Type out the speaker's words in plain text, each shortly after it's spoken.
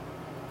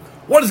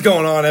What is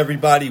going on,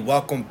 everybody?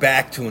 Welcome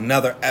back to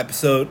another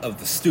episode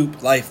of the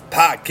Stoop Life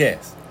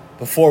Podcast.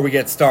 Before we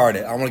get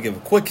started, I want to give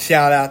a quick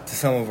shout out to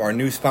some of our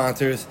new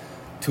sponsors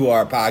to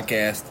our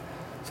podcast,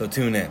 so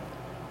tune in.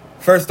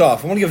 First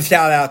off, I want to give a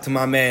shout out to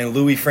my man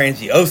Louis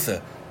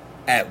Frangiosa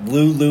at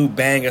Lulu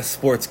Banga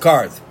Sports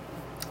Cards.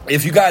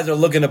 If you guys are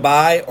looking to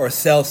buy or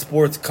sell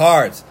sports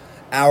cards,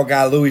 our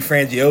guy Louis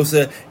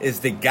Frangiosa is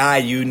the guy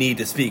you need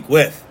to speak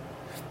with.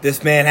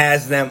 This man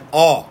has them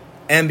all: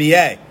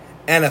 NBA,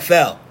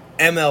 NFL,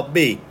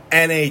 MLB,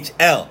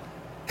 NHL.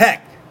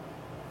 Heck,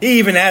 he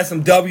even has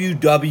some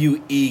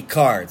WWE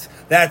cards.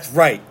 That's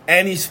right,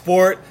 any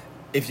sport.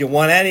 If you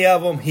want any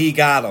of them, he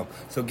got them.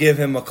 So give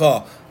him a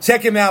call.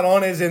 Check him out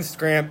on his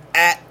Instagram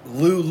at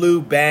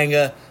Lulu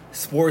Banga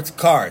Sports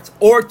Cards,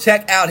 or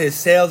check out his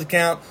sales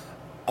account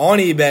on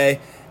eBay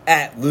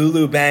at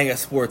Lulu Banga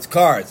Sports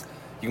Cards.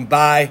 You can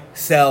buy,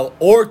 sell,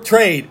 or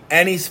trade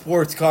any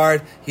sports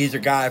card. He's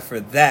your guy for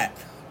that.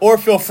 Or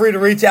feel free to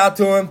reach out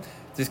to him.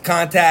 Just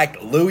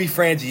contact Louis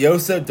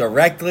Frangiosa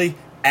directly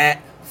at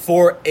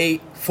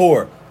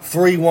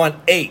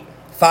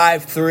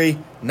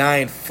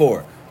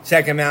 484-318-5394.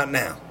 Check him out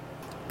now.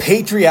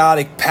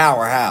 Patriotic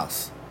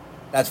Powerhouse.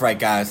 That's right,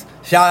 guys.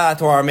 Shout out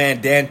to our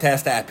man Dan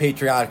Testa at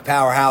Patriotic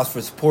Powerhouse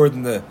for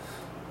supporting the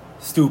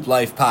Stoop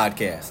Life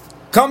Podcast.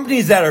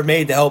 Companies that are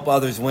made to help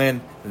others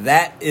win,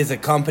 that is a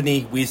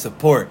company we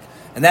support.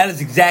 And that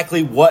is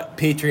exactly what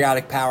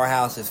Patriotic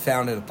Powerhouse is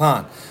founded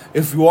upon.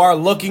 If you are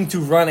looking to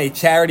run a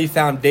charity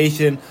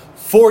foundation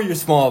for your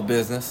small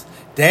business,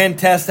 Dan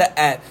Testa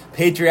at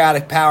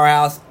Patriotic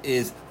Powerhouse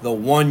is the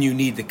one you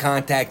need to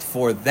contact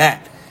for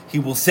that. He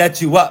will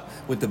set you up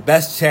with the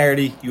best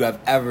charity you have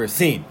ever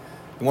seen.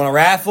 You want a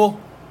raffle?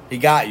 He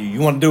got you.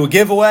 You want to do a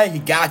giveaway? He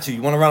got you.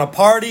 You want to run a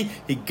party?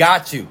 He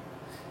got you.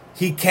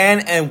 He can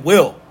and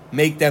will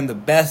make them the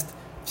best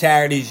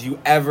charities you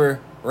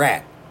ever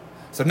ran.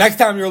 So next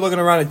time you're looking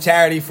to run a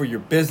charity for your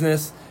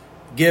business,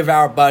 give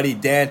our buddy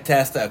Dan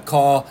Testa a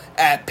call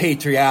at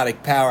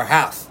Patriotic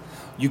Powerhouse.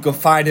 You can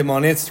find him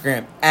on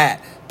Instagram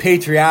at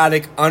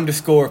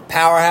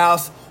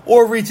Patriotic_Powerhouse,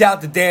 or reach out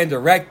to Dan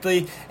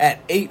directly at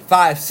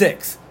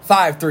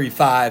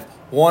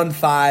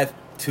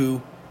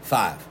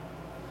 856-535-1525.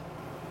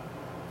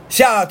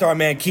 Shout out to our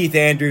man Keith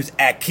Andrews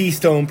at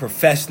Keystone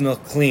Professional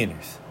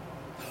Cleaners.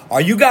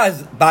 Are you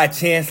guys by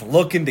chance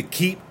looking to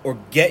keep or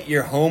get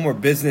your home or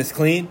business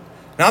clean?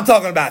 Now I'm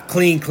talking about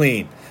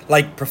clean,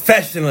 like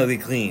professionally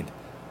cleaned,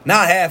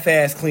 not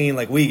half-ass clean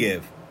like we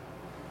give.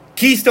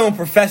 Keystone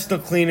Professional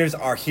Cleaners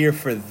are here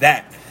for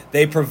that.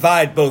 They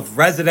provide both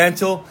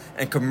residential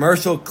and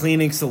commercial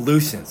cleaning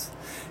solutions.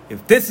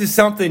 If this is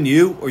something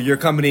you or your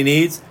company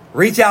needs,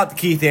 reach out to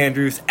Keith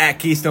Andrews at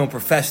Keystone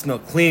Professional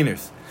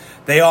Cleaners.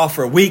 They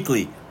offer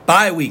weekly,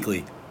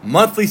 bi-weekly,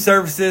 monthly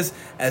services,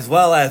 as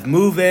well as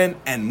move-in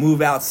and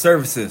move-out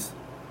services.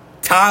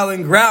 Tile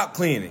and grout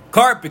cleaning,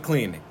 carpet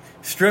cleaning,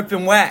 strip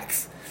and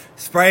wax,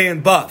 spray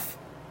and buff.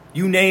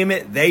 You name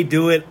it, they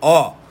do it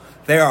all.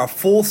 They are a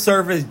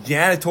full-service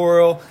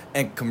janitorial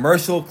and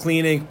commercial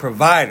cleaning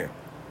provider.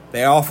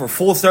 They offer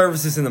full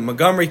services in the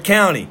Montgomery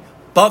County,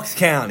 Bucks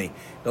County,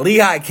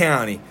 Lehigh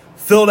County,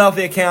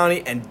 Philadelphia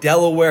County, and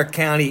Delaware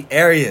County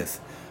areas.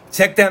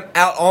 Check them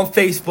out on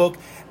Facebook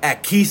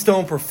at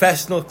Keystone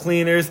Professional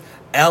Cleaners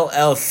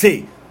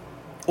LLC,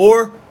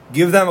 or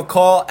give them a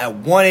call at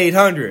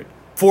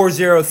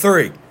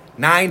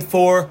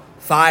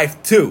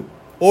 1-800-403-9452.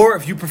 Or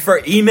if you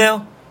prefer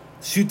email,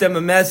 shoot them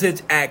a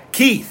message at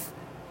Keith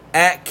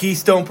at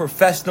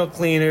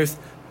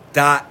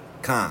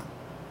KeystoneProfessionalCleaners.com.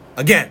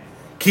 Again,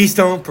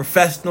 Keystone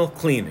Professional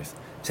Cleaners.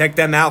 Check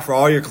them out for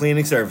all your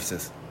cleaning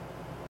services.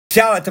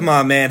 Shout out to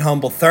my man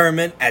Humble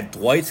Thurman at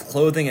Dwight's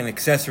Clothing and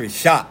Accessory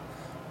Shop.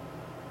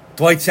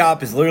 Dwight's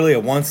Shop is literally a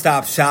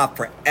one-stop shop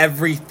for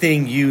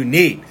everything you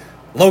need.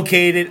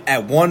 Located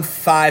at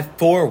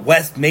 154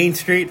 West Main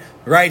Street,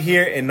 right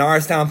here in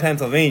Norristown,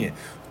 Pennsylvania.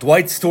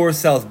 Dwight's store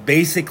sells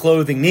basic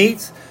clothing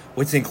needs,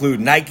 which include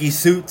Nike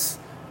suits,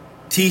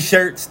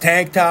 t-shirts,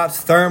 tank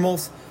tops,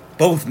 thermals,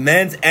 both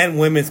men's and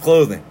women's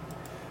clothing.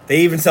 They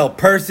even sell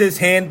purses,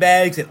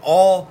 handbags, and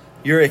all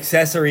your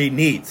accessory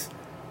needs.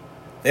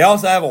 They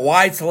also have a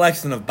wide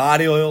selection of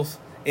body oils,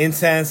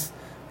 incense,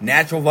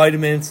 natural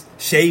vitamins,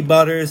 shea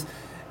butters,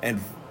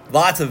 and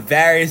lots of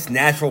various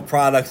natural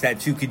products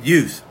that you could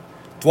use.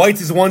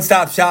 Dwight's is a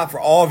one-stop shop for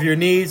all of your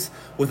needs,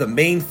 with a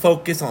main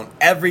focus on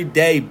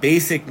everyday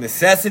basic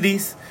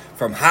necessities,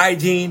 from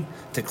hygiene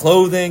to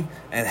clothing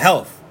and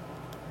health.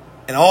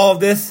 And all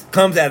of this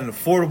comes at an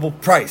affordable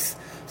price.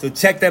 So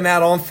check them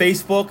out on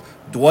Facebook,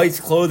 Dwight's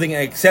Clothing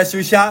and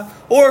Accessory Shop,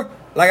 or,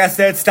 like I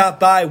said, stop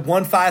by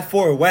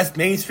 154 West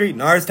Main Street,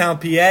 Norristown,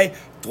 PA,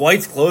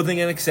 Dwight's Clothing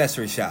and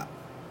Accessory Shop.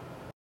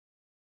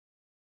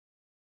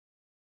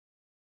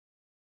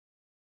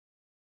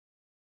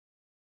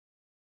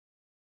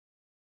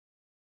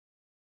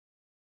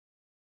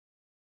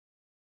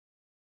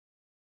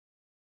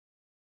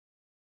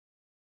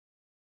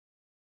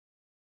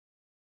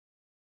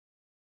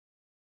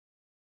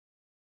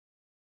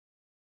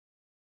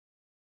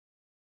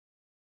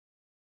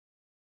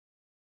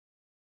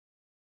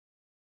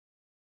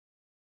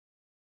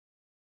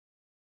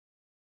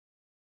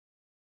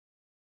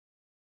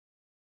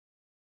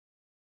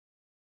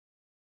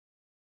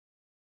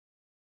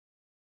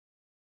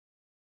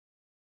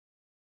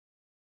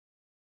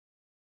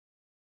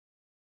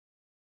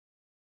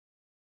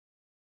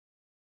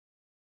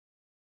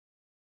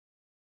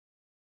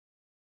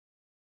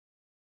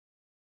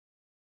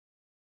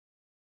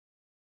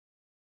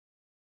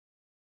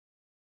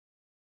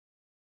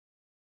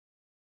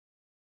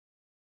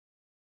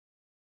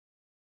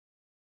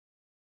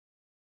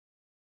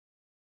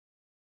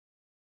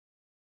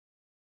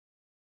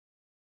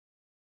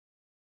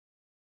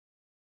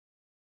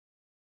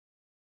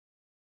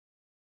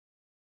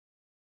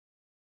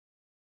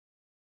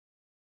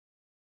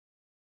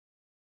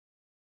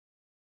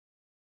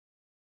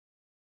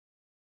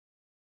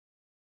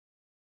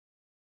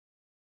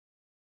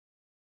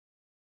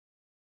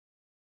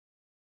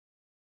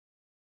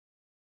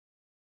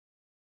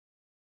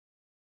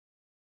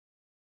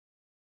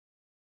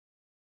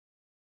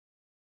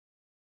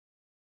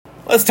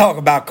 Let's talk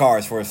about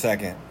cars for a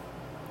second.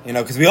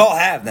 Because we all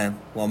have them.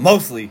 Well,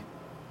 mostly.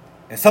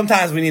 And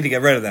sometimes we need to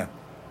get rid of them.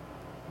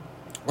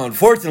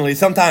 Unfortunately,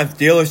 sometimes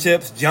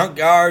dealerships,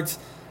 junkyards,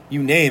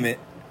 you name it,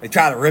 they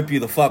try to rip you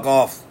the fuck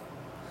off.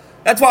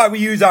 That's why we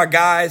use our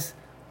guys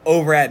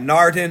over at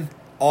Narton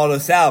Auto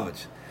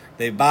Salvage.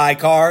 They buy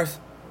cars,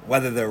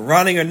 whether they're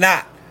running or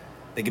not.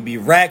 They can be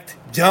wrecked,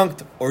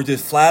 junked, or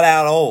just flat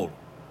out old.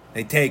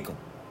 They take them.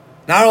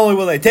 Not only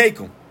will they take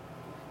them,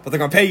 but they're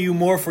going to pay you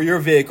more for your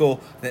vehicle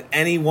than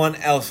anyone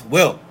else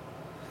will.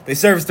 They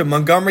service the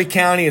Montgomery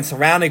County and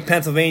surrounding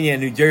Pennsylvania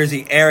and New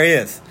Jersey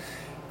areas.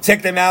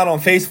 Check them out on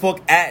Facebook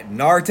at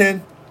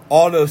Narton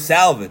Auto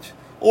Salvage.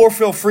 Or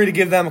feel free to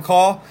give them a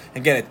call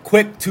and get a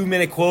quick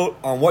 2-minute quote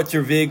on what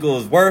your vehicle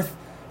is worth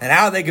and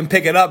how they can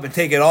pick it up and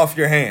take it off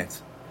your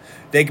hands.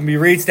 They can be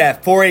reached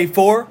at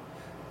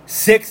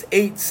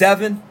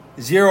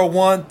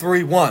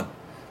 484-687-0131.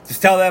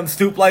 Just tell them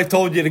Stoop Life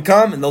told you to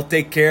come and they'll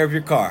take care of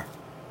your car.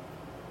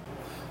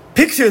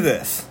 Picture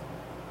this.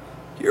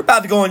 You're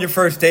about to go on your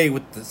first date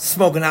with the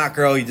smoking hot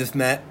girl you just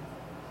met.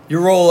 You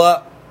roll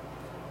up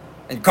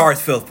and your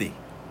car's filthy.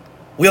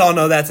 We all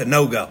know that's a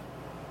no-go.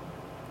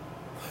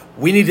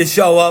 We need to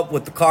show up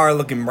with the car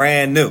looking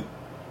brand new.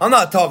 I'm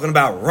not talking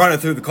about running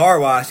through the car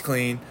wash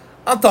clean.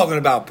 I'm talking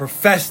about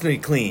professionally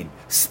clean,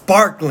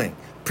 sparkling,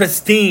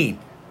 pristine,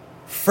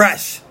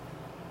 fresh.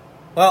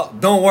 Well,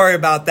 don't worry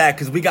about that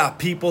because we got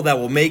people that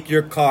will make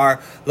your car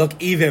look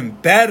even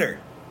better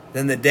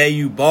than the day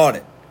you bought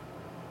it.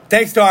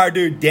 Thanks to our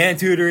dude Dan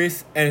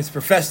Tudoris and his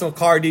professional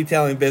car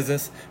detailing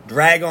business,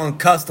 Drag On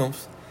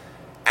Customs,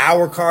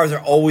 our cars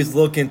are always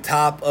looking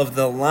top of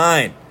the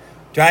line.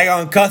 Drag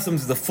On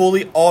Customs is a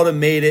fully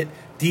automated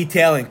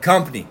detailing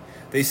company.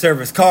 They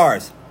service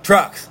cars,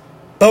 trucks,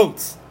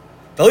 boats.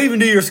 They'll even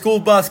do your school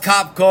bus,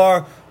 cop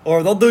car,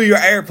 or they'll do your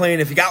airplane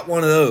if you got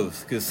one of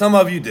those, because some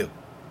of you do.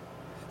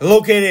 They're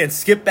located in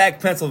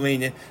Skippack,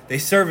 Pennsylvania. They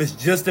service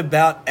just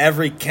about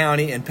every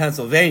county in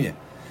Pennsylvania.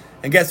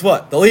 And guess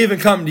what? They'll even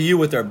come to you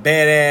with their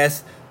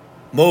badass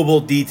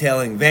mobile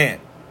detailing van.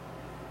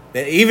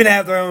 They even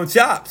have their own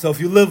shop. So if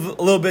you live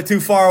a little bit too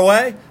far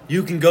away,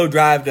 you can go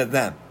drive to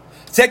them.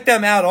 Check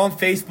them out on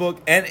Facebook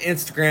and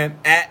Instagram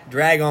at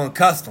Drag On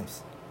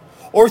Customs.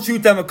 Or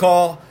shoot them a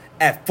call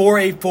at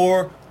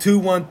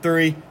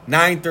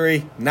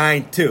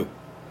 484-213-9392.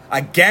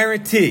 I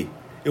guarantee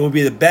it will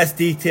be the best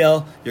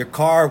detail your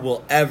car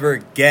will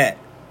ever get.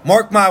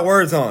 Mark my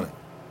words on it.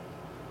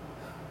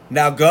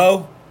 Now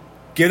go,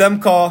 give them a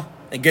call,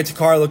 and get your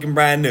car looking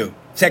brand new.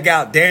 Check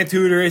out Dan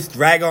Tudoris,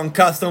 Drag On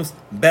Customs,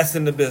 best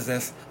in the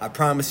business. I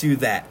promise you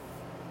that.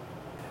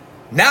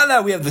 Now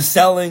that we have the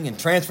selling and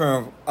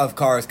transfer of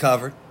cars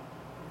covered,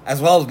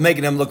 as well as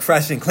making them look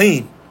fresh and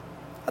clean,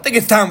 I think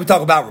it's time we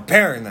talk about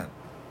repairing them.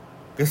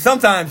 Because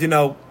sometimes, we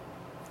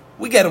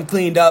get them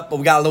cleaned up, but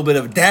we got a little bit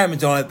of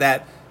damage on it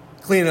that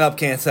cleaning up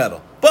can't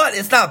settle. But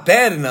it's not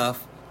bad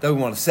enough that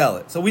we want to sell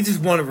it. So we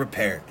just want it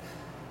repaired.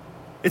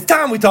 It's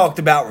time we talked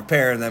about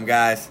repairing them,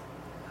 guys.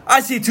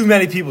 I see too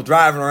many people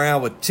driving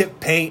around with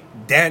chipped paint,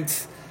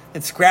 dents,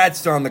 and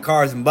scratches on the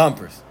cars and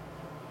bumpers.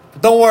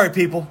 But don't worry,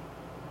 people.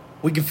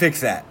 We can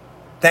fix that.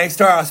 Thanks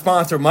to our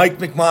sponsor, Mike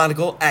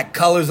McMonagle at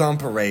Colors on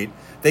Parade,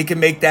 they can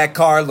make that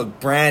car look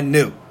brand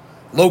new.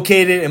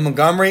 Located in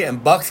Montgomery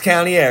and Bucks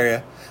County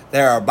area,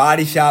 they are a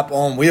body shop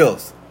on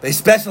wheels. They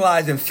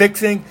specialize in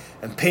fixing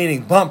and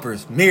painting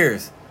bumpers,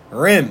 mirrors,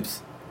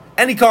 rims.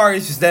 Any car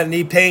issues that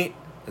need paint,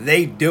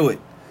 they do it.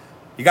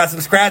 You got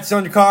some scratches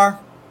on your car?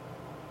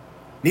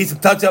 Need some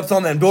touch-ups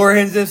on them door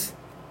hinges?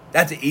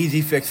 That's an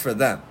easy fix for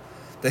them.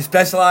 They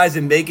specialize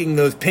in making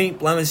those paint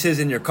blemishes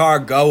in your car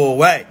go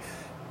away.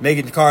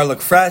 Making your car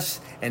look fresh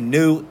and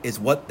new is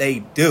what they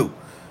do.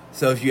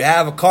 So if you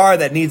have a car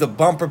that needs a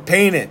bumper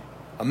painted,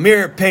 a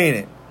mirror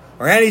painted,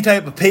 or any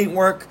type of paint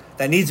work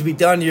that needs to be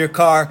done to your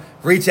car,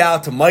 reach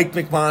out to Mike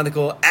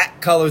McMonagle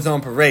at Colors on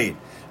Parade.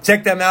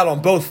 Check them out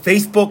on both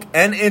Facebook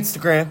and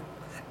Instagram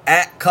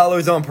at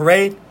Colors on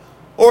Parade,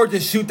 or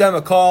just shoot them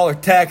a call or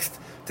text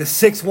to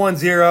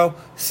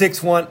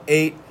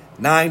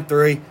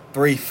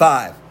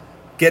 610-618-9335.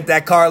 Get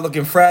that car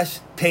looking fresh,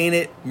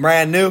 painted,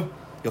 brand new.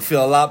 You'll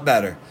feel a lot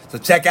better. So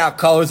check out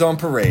Colors on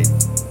Parade.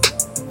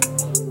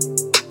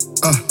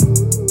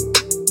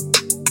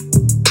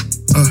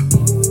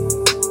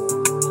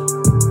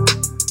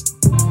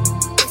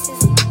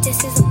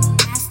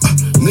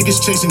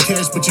 Niggas chasing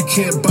cash, but you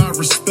can't buy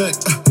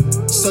respect.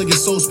 Sell your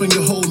soul, spend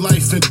your whole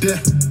life in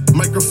debt.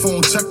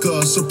 Microphone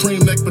checker,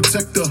 supreme neck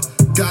protector.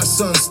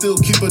 Godson, still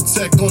keep a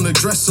tech on the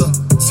dresser.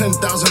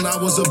 10,000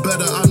 hours or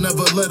better, I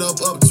never let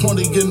up. Up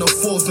 20 in the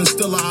fourth, and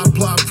still I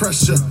apply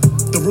pressure.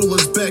 The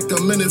ruler's back,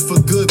 I'm in it for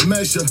good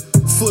measure.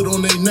 Foot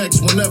on their necks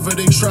whenever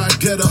they try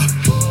get her.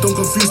 Don't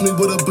confuse me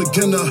with a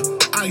beginner.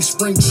 Ice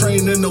spring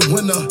train in the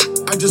winter.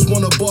 I just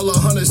wanna ball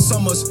 100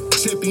 summers.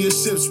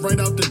 Championships right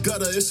out the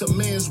gutter. It's a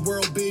man's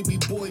world, baby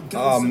boy.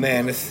 Oh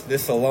man, this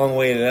is a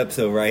long-awaited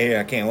episode right here.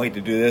 I can't wait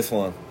to do this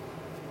one.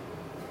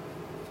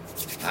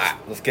 Alright,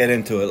 let's get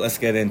into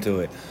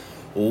it.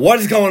 What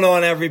is going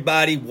on,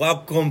 everybody?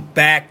 Welcome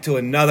back to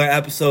another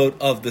episode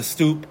of the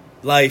Stoop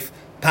Life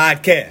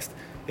podcast.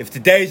 If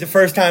today's your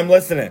first time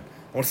listening,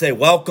 I want to say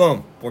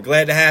welcome. We're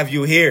glad to have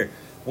you here.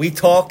 We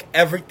talk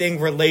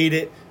everything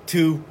related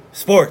to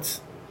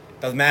sports.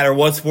 Doesn't matter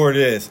what sport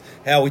it is.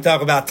 Hell, we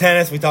talk about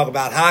tennis, we talk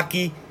about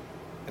hockey.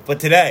 But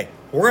today,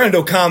 we're going to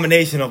do a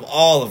combination of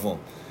all of them.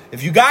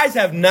 If you guys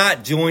have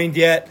not joined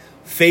yet,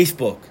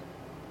 Facebook.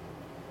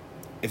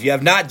 If you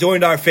have not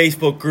joined our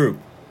Facebook group,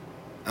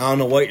 I don't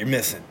know what you're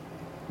missing.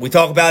 We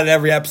talk about it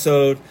every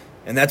episode,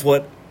 and that's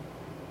what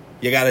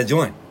you got to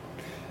join.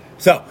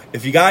 So,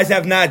 if you guys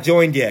have not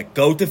joined yet,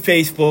 go to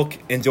Facebook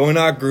and join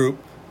our group,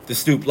 The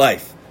Stoop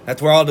Life.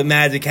 That's where all the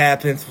magic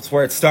happens. That's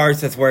where it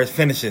starts. That's where it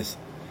finishes.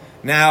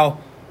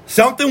 Now,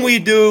 something we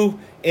do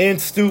in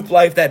Stoop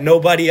Life that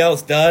nobody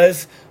else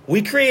does,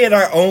 we create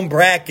our own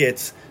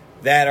brackets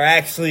that are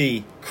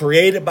actually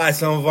created by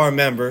some of our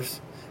members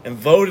and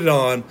voted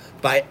on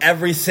by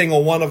every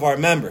single one of our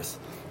members.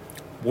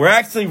 We're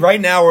actually,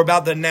 right now, we're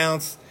about to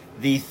announce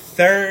the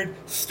third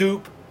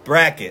Stoop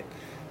bracket.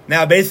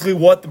 Now, basically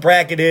what the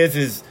bracket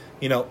is,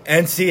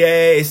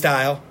 NCAA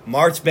style,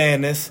 March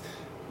Madness,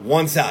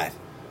 one side.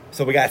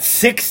 So we got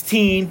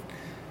 16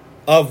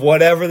 of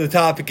whatever the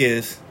topic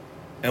is,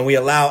 and we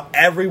allow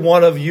every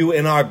one of you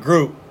in our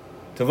group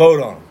to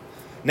vote on them.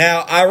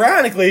 Now,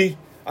 ironically,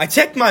 I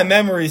checked my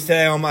memories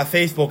today on my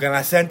Facebook, and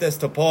I sent this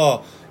to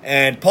Paul.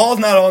 And Paul's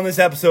not on this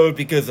episode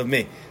because of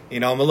me.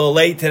 I'm a little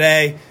late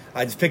today.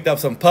 I just picked up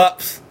some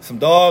pups, some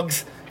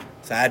dogs,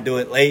 so I had to do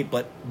it late.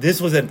 But this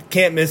was a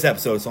can't-miss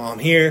episode, so I'm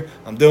here.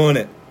 I'm doing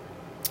it.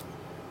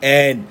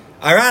 And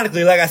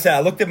ironically, like I said, I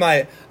looked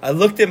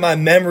at my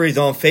memories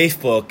on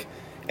Facebook,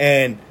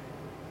 and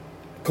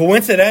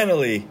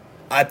coincidentally,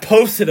 I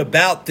posted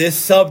about this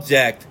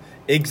subject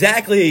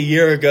exactly a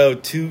year ago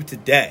to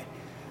today.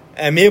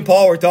 And me and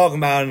Paul were talking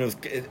about it,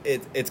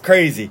 and it's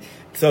crazy.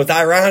 So it's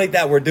ironic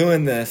that we're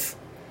doing this,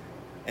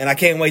 and I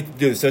can't wait to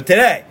do it. So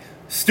today,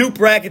 Stoop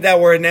bracket that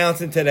we're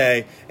announcing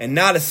today, and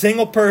not a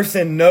single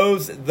person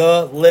knows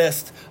the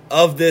list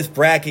of this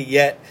bracket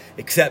yet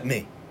except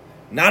me.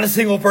 Not a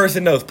single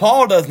person knows.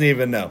 Paul doesn't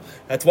even know.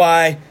 That's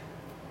why,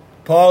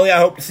 Paulie, I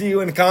hope to see you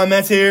in the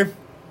comments here,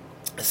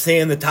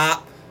 seeing the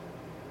top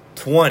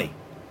 20.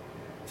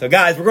 So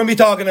guys, we're going to be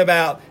talking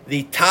about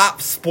the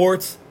top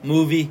sports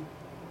movie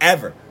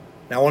ever.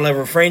 Now, I want to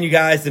refrain you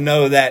guys to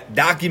know that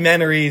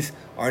documentaries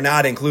are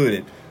not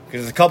included.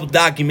 Because there's a couple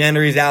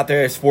documentaries out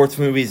there, sports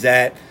movies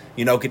that,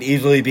 could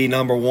easily be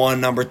number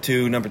 1, number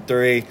 2, number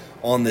 3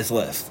 on this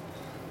list.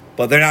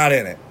 But they're not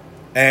in it.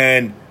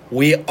 And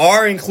we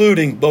are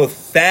including both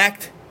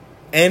fact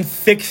and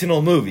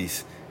fictional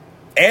movies.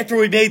 After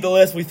we made the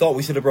list, we thought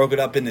we should have broke it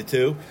up into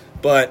 2.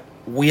 But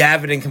we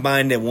have it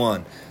combined in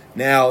 1.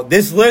 Now,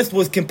 this list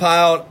was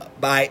compiled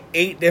by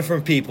 8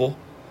 different people,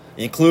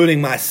 including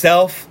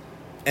myself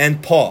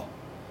and Paul.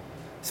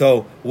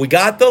 So we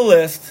got the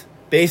list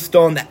based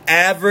on the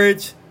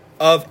average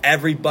of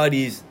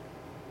everybody's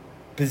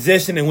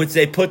position in which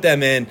they put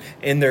them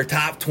in their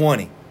top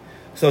 20.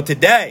 So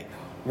today,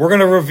 we're going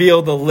to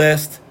reveal the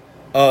list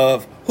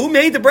of who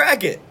made the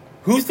bracket.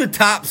 Who's the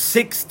top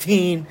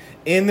 16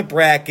 in the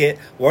bracket?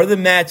 What are the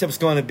matchups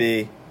going to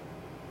be?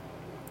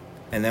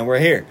 And then we're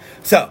here.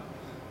 So,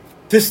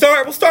 to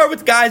start, we'll start with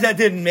the guys that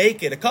didn't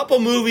make it. A couple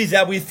movies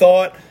that we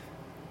thought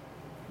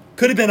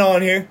could have been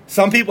on here.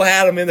 Some people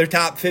had them in their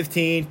top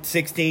 15,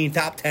 16,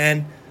 top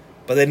 10,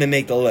 but they didn't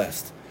make the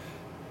list.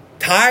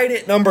 Tied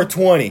at number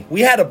 20,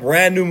 we had a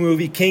brand new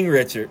movie, King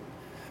Richard,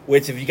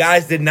 which if you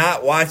guys did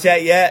not watch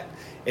that yet,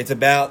 it's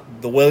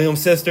about the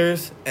Williams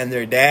sisters and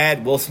their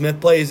dad. Will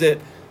Smith plays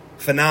it.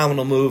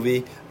 Phenomenal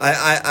movie.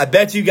 I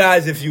bet you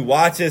guys if you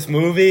watch this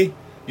movie,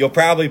 you'll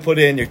probably put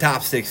it in your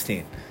top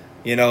 16.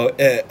 A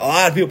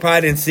lot of people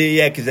probably didn't see it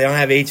yet because they don't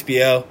have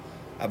HBO.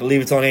 I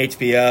believe it's on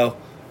HBO.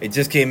 It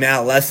just came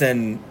out less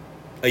than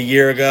a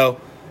year ago.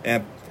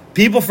 And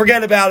people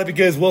forget about it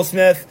because Will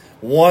Smith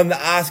won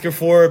the Oscar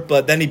for it,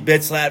 but then he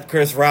bitch-slapped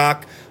Chris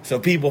Rock, so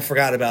people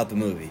forgot about the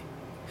movie.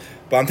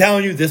 But I'm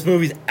telling you, this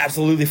movie's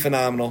absolutely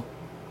phenomenal.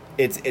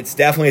 It's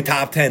definitely a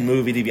top 10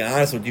 movie, to be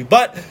honest with you.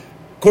 But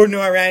according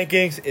to our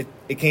rankings,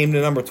 it came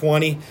to number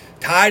 20.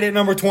 Tied at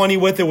number 20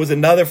 with it was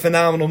another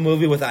phenomenal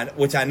movie,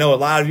 which I know a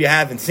lot of you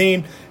haven't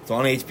seen. It's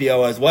on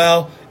HBO as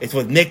well. It's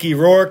with Mickey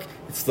Rourke.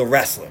 It's The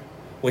Wrestler,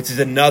 which is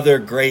another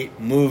great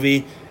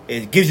movie.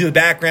 It gives you the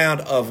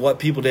background of what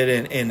people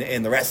did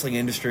in the wrestling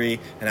industry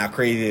and how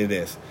crazy it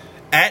is.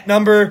 At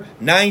number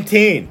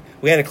 19,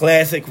 we had a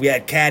classic. We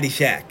had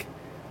Caddyshack.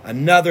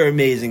 Another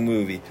amazing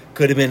movie.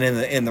 Could have been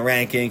in the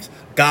rankings.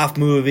 Golf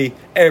movie.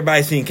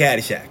 Everybody's seen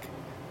Caddyshack.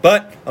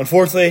 But,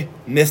 unfortunately,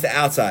 missed the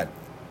outside.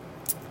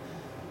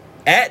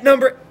 At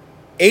number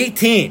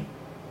 18,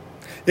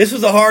 this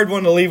was a hard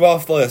one to leave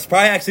off the list.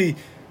 Probably actually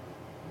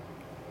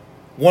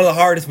one of the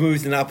hardest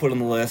movies to not put on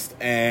the list.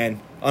 And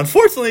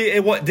unfortunately,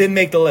 it didn't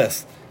make the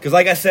list. Because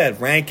like I said,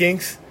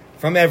 rankings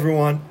from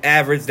everyone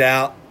averaged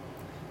out.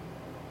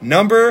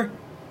 Number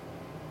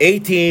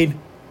 18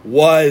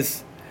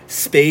 was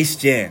Space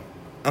Jam.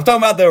 I'm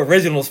talking about the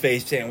original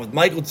Space Jam with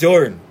Michael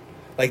Jordan.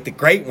 Like the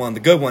great one, the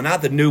good one,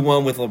 not the new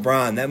one with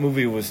LeBron. That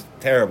movie was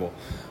terrible.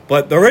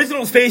 But the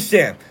original Space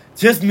Jam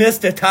just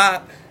missed the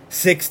top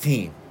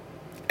 16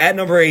 at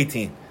number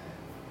 18.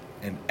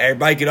 And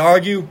everybody could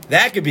argue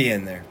that could be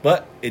in there,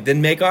 but it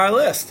didn't make our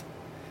list.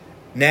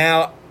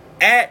 Now,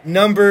 at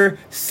number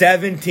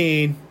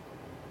 17,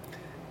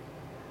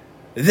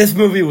 this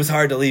movie was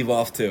hard to leave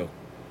off too.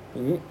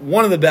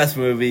 One of the best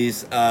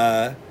movies,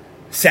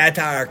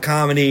 satire,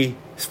 comedy,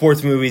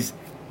 sports movies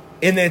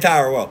in the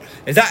entire world.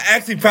 It's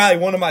actually probably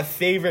one of my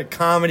favorite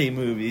comedy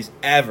movies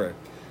ever.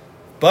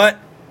 But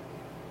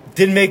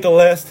didn't make the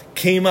list.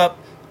 Came up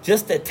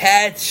just a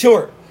tad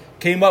short.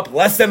 Came up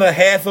less than a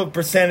half a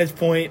percentage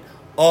point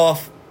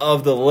off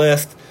of the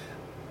list.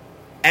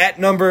 At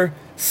number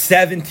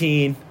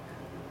 17,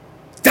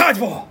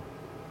 Dodgeball.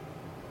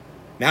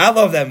 Now, I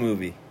love that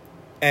movie.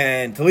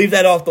 And to leave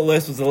that off the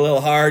list was a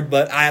little hard,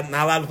 but I'm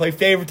not allowed to play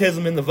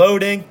favoritism in the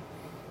voting,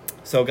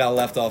 so it got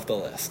left off the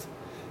list.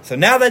 So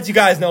now that you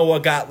guys know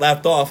what got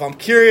left off, I'm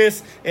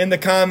curious in the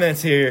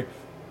comments here,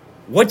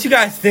 what you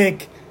guys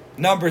think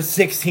number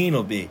 16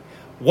 will be?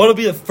 What will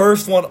be the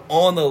first one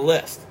on the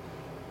list?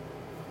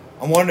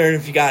 I'm wondering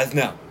if you guys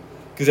know.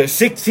 Because there's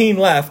 16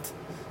 left,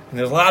 and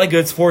there's a lot of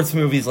good sports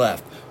movies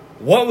left.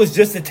 What was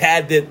just a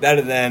tad bit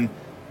better than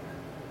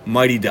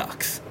Mighty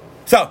Ducks?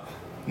 So,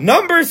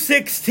 number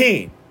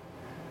 16,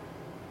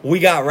 we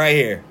got right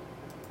here.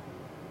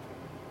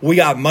 We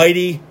got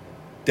Mighty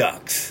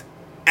Ducks.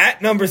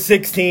 At number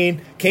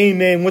 16,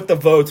 came in with the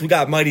votes. We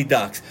got Mighty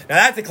Ducks. Now,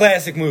 that's a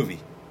classic movie.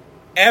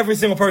 Every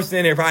single person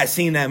in there probably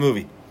seen that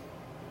movie.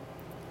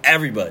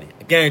 Everybody.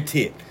 I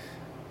guarantee it.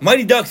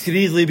 Mighty Ducks could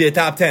easily be a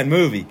top 10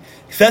 movie.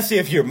 Especially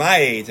if you're my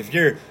age. If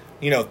you're,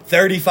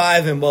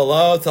 35 and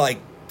below to like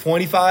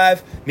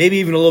 25, maybe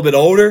even a little bit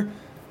older.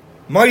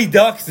 Mighty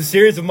Ducks, the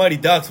series of Mighty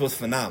Ducks was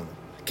phenomenal.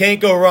 Can't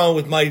go wrong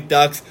with Mighty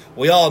Ducks.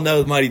 We all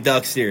know the Mighty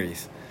Ducks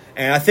series.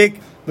 And I think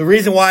the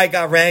reason why it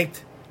got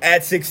ranked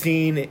at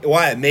 16,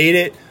 why it made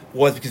it,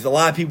 was because a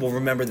lot of people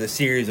remember the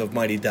series of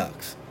Mighty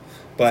Ducks.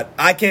 But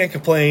I can't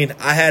complain.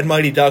 I had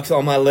Mighty Ducks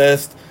on my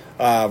list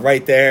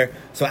right there.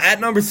 So at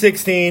number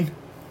 16,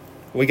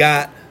 we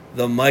got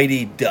the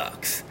Mighty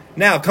Ducks.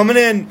 Now, coming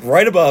in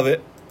right above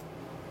it,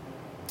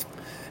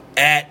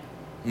 let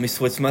me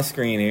switch my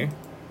screen here.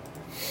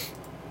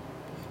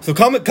 So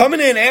coming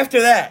in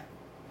after that,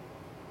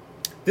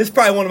 this is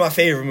probably one of my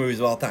favorite movies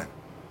of all time.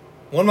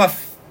 One of my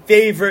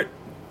favorite,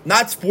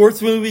 not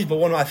sports movies, but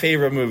one of my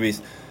favorite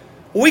movies.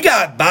 We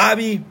got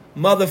Bobby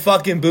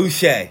motherfucking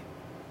Boucher.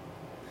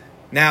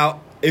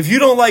 Now, if you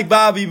don't like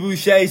Bobby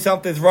Boucher,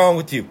 something's wrong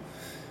with you.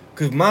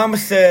 Because mama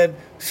said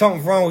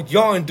something's wrong with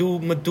y'all and do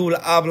medulla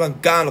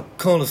oblongata,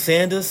 Colonel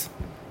Sanders.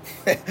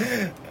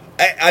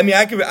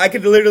 I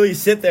could literally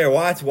sit there,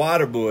 watch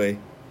Waterboy,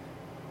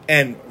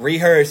 and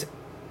rehearse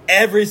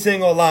every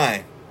single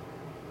line.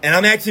 And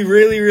I'm actually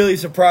really, really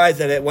surprised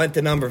that it went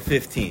to number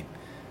 15.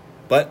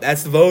 But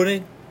that's the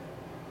voting,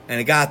 and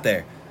it got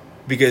there.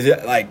 Because,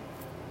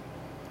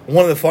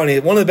 one of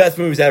the best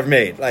movies ever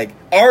made.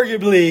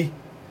 Arguably,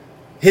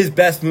 his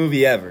best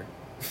movie ever.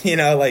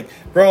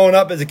 Growing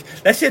up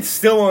that shit's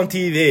still on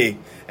TV,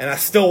 and I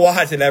still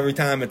watch it every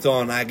time it's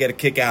on. I get a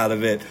kick out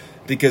of it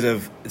because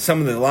of some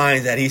of the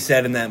lines that he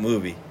said in that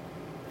movie.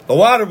 The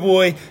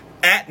Waterboy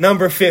at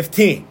number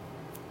 15.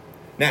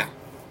 Now,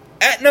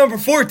 at number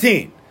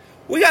 14,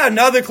 we got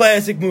another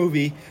classic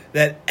movie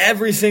that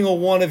every single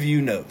one of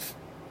you knows.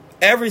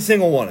 Every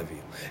single one of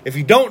you. If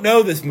you don't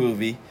know this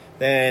movie,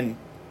 then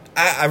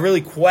I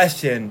really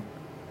question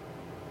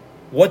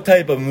what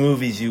type of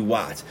movies you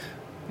watch.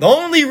 The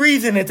only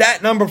reason it's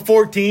at number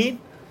 14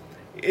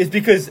 is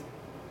because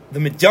the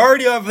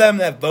majority of them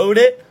that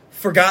voted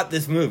forgot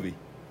this movie.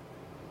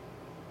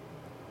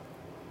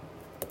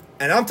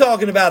 And I'm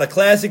talking about a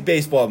classic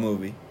baseball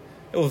movie.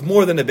 It was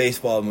more than a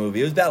baseball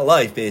movie. It was about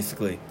life,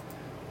 basically.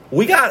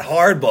 We got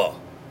Hardball.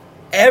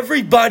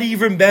 Everybody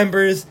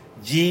remembers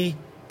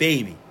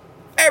G-Baby.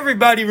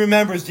 Everybody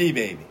remembers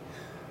G-Baby.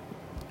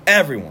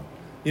 Everyone.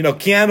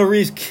 Keanu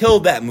Reeves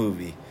killed that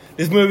movie.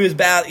 This movie is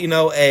about,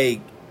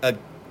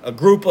 a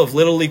group of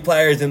Little League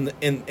players in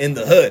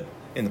the hood,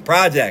 in the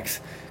projects.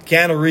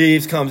 Keanu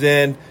Reeves comes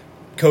in,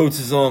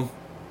 coaches them,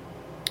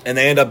 and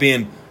they end up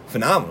being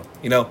phenomenal.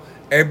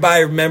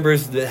 Everybody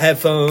remembers the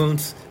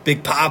headphones,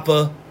 Big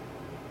Papa.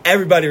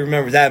 Everybody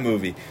remembers that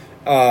movie.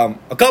 A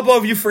couple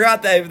of you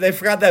forgot that. They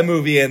forgot that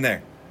movie in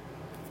there.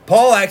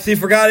 Paul actually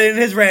forgot it in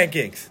his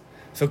rankings.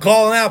 So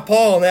calling out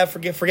Paul and that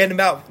forgetting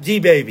about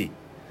G-Baby.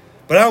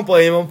 But I don't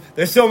blame him.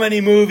 There's so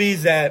many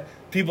movies that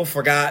people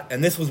forgot,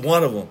 and this was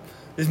one of them.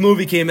 This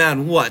movie came out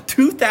in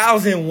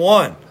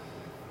 2001.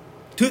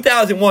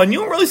 2001. You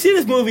don't really see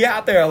this movie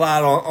out there a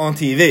lot on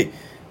TV.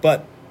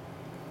 But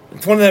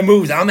it's one of the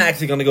movies I'm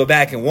actually going to go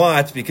back and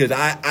watch because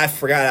I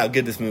forgot how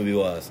good this movie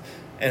was.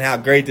 And how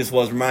great this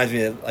was. Reminds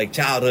me of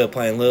childhood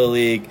playing Little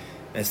League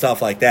and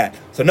stuff like that.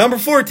 So number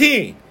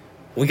 14,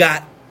 we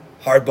got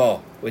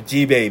Hardball with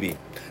G-Baby.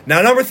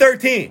 Now number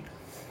 13,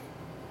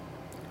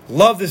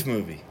 love this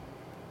movie.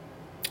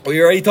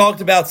 We already talked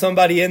about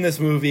somebody in this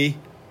movie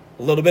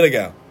a little bit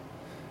ago.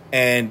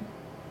 And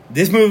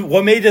this movie,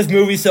 what made this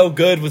movie so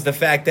good was the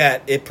fact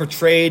that it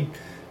portrayed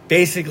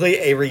basically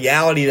a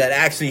reality that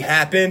actually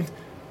happened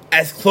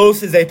as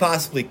close as they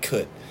possibly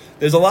could.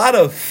 There's a lot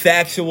of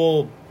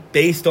factual,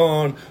 based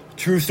on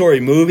true story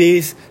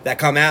movies that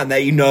come out and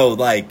that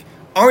like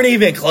aren't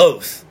even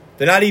close.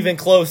 They're not even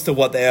close to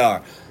what they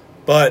are.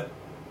 But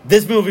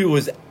this movie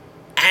was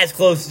as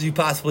close as you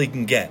possibly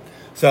can get.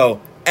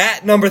 So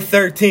at number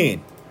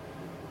 13,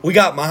 we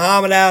got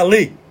Muhammad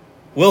Ali.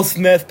 Will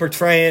Smith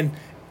portraying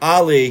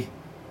Ali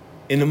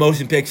in the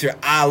motion picture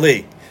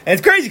Ali. And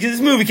it's crazy because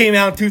this movie came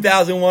out in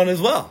 2001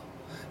 as well.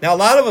 Now, a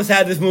lot of us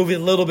had this movie a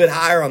little bit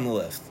higher on the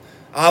list.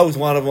 I was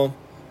one of them.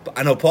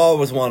 I know Paul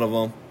was one of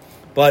them.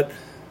 But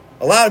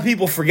a lot of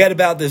people forget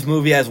about this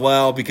movie as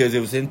well because it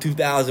was in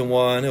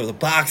 2001. It was a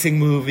boxing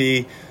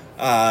movie.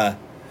 A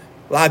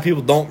lot of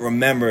people don't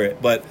remember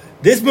it. But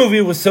this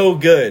movie was so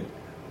good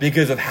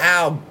because of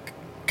how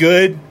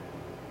good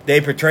they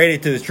portrayed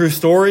it to the true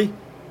story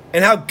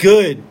and how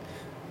good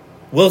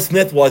Will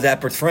Smith was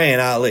at portraying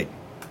Ali.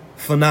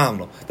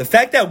 Phenomenal. The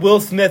fact that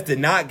Will Smith did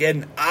not get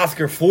an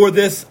Oscar for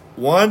this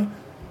one,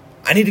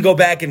 I need to go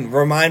back and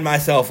remind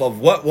myself of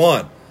what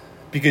won.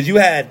 Because you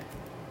had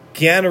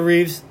Keanu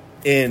Reeves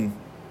in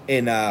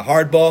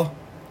Hardball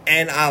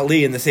and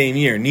Ali in the same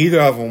year. Neither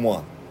of them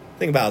won.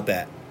 Think about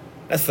that.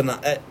 That's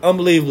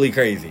unbelievably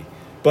crazy.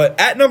 But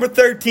at number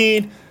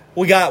 13,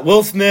 we got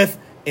Will Smith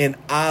and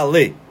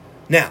Ali.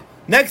 Now,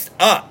 next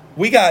up,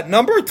 we got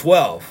number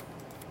 12.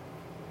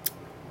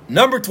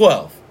 Number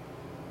 12.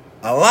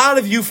 A lot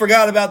of you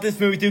forgot about this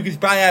movie too because you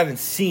probably haven't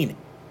seen it.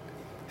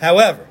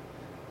 However,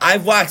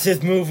 I've watched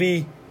this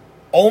movie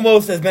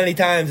almost as many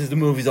times as the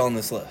movies on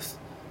this list.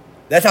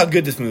 That's how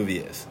good this movie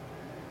is.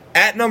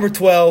 At number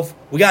 12,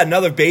 we got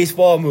another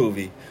baseball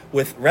movie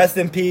with, rest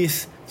in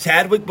peace,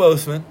 Chadwick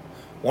Boseman,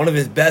 one of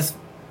his best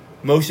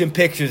motion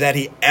pictures that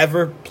he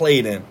ever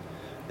played in.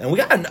 And we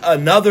got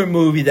another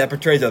movie that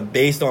portrays a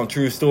based on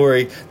true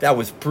story that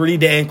was pretty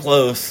dang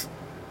close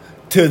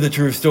to the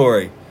true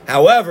story.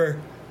 However,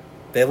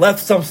 they left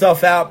some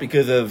stuff out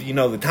because of,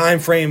 the time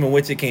frame in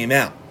which it came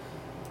out.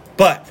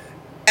 But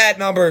at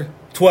number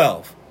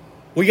 12,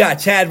 we got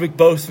Chadwick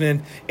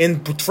Boseman in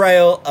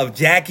portrayal of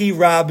Jackie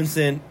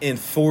Robinson in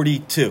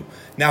 42.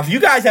 Now, if you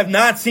guys have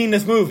not seen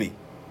this movie,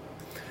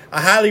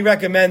 I highly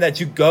recommend that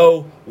you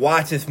go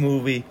watch this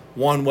movie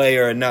one way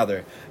or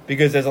another.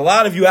 Because there's a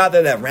lot of you out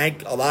there that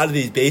rank a lot of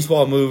these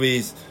baseball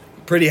movies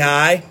pretty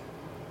high.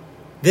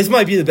 This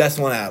might be the best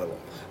one out of them.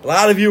 A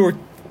lot of you were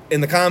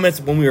in the comments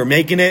when we were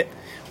making it,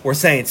 we're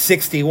saying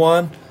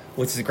 61,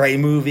 which is a great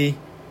movie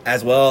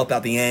as well,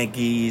 about the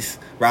Yankees,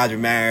 Roger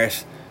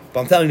Maris.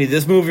 But I'm telling you,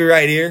 this movie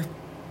right here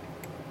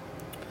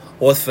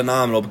was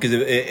phenomenal because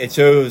it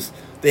shows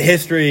the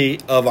history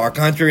of our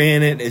country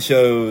in it. It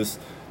shows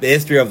the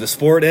history of the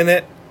sport in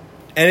it.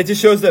 And it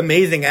just shows the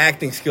amazing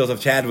acting skills of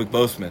Chadwick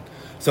Boseman.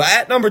 So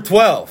at number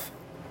 12,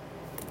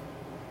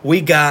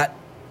 we got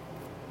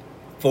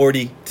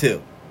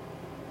 42.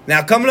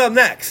 Now coming up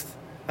next,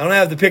 I don't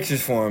have the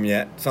pictures for them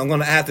yet, so I'm going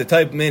to have to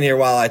type them in here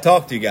while I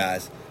talk to you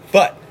guys.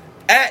 But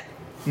at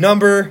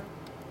number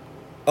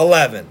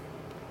 11,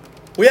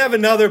 we have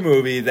another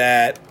movie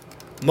that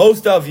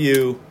most of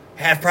you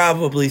have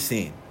probably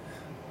seen.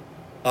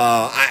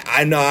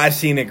 I know I've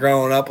seen it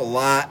growing up a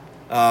lot.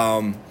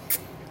 I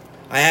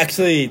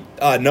actually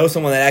know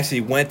someone that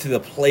actually went to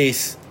the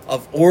place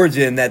of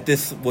origin that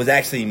this was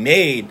actually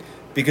made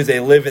because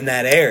they live in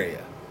that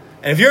area.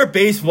 And if you're a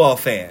baseball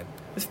fan,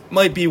 this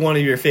might be one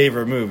of your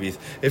favorite movies.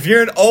 If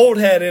you're an old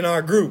head in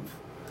our group,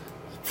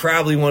 it's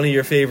probably one of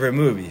your favorite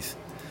movies.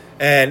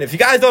 And if you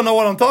guys don't know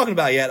what I'm talking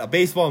about yet, a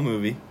baseball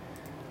movie,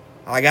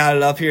 I got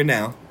it up here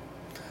now.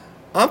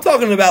 I'm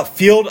talking about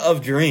Field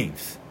of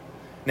Dreams.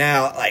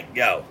 Now,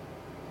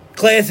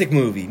 classic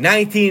movie.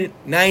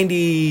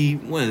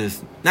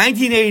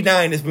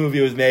 1989 this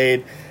movie was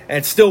made, and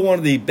it's still one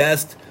of the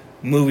best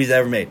movies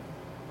ever made.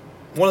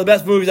 One of the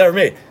best movies ever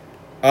made.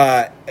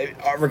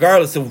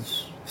 Regardless of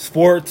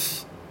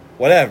sports,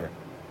 whatever.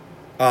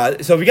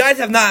 So if you guys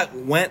have not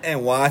went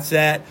and watched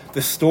that,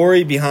 the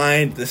story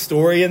behind the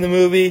story in the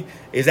movie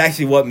is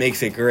actually what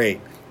makes it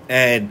great.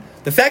 And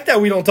the fact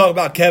that we don't talk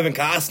about Kevin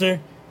Costner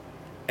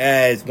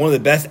as one of the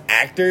best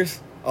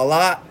actors a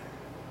lot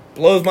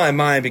blows my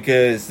mind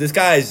because this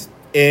guy's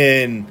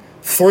in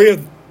 3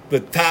 of the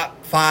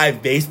top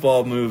 5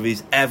 baseball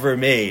movies ever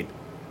made.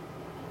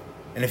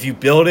 And if you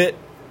build it,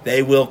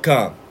 they will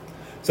come.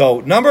 So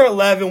number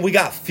 11, we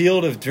got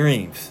Field of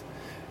Dreams.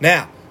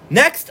 Now,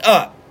 next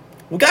up,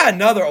 we got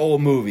another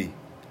old movie.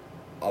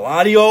 A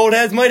lot of you old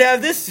heads might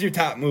have this as your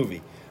top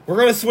movie. We're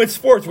going to switch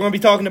sports. We're going to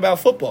be talking about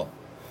football.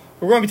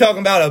 We're going to be talking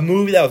about a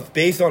movie that was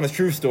based on a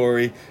true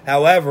story.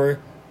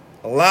 However,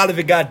 a lot of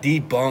it got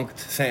debunked,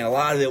 saying a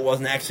lot of it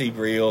wasn't actually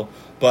real.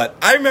 But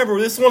I remember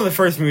this is one of the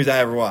first movies I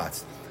ever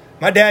watched.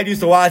 My dad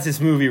used to watch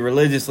this movie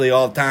religiously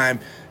all the time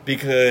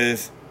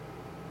because,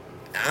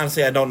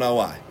 honestly, I don't know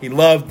why. He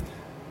loved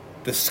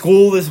the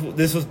school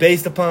this was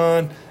based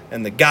upon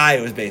and the guy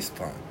it was based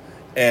upon.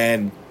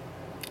 And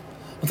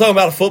I'm talking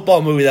about a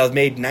football movie that was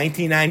made in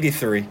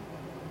 1993.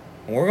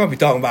 And we're going to be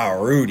talking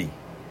about Rudy.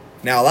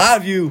 Now, a lot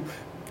of you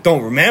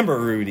don't remember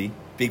Rudy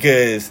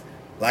because,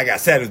 like I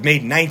said, it was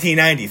made in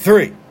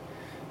 1993.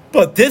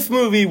 But this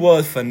movie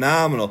was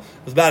phenomenal.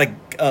 It was about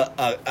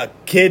a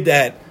kid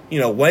that,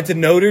 went to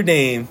Notre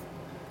Dame,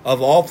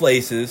 of all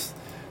places.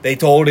 They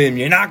told him,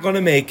 you're not going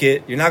to make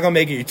it. You're not going to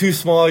make it. You're too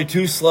small. You're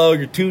too slow.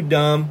 You're too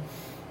dumb.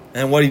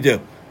 And what did he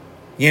do?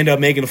 He ended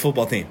up making a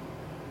football team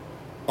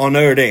on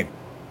Notre Dame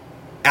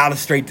out of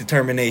straight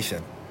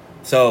determination.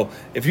 So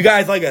if you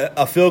guys like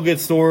a feel-good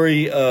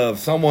story of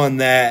someone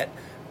that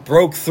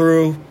broke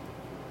through,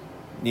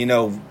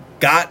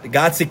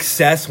 got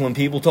success when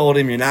people told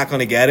him you're not going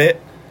to get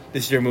it,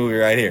 this is your movie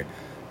right here.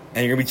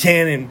 And you're going to be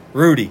chanting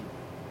Rudy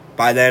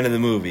by the end of the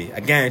movie. I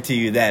guarantee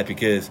you that,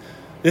 because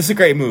this is a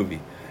great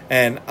movie.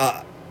 And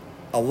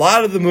a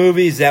lot of the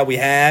movies that we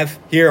have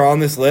here on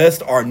this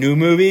list are new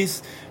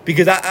movies,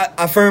 because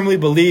I firmly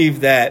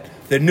believe that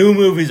the new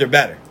movies are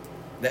better.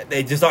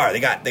 They just are. They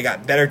got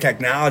better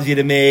technology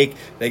to make.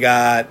 They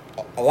got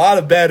a lot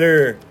of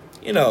better,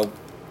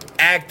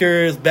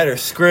 actors, better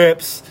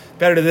scripts,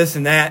 better this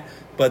and that.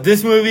 But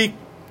this movie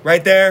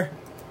right there,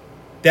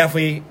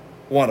 definitely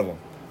one of them.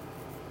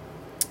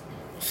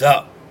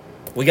 So,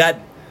 we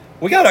got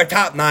our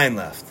top 9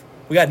 left.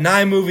 We got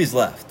 9 movies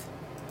left.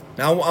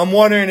 Now, I'm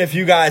wondering if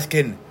you guys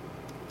can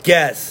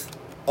guess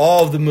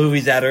all of the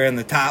movies that are in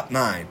the top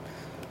 9.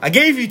 I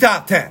gave you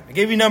top 10. I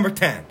gave you number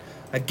 10.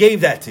 I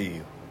gave that to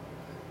you.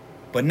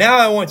 But now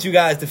I want you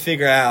guys to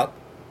figure out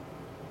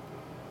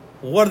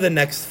what are the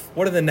next 4?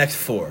 What are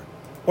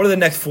the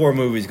next 4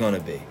 movies going to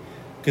be?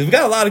 Because we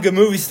got a lot of good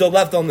movies still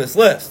left on this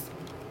list.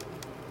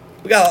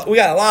 We got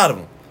a lot of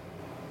them.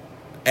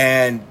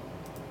 And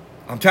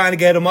I'm trying to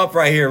get them up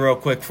right here real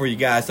quick for you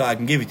guys so I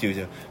can give it to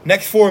you.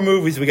 Next 4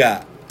 movies we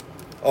got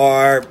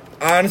are,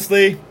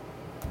 honestly,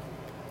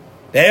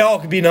 they all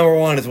could be number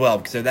 1 as well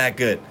because they're that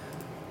good.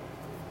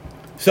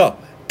 So,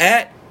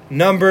 at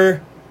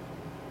number...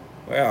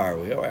 Where are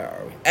we?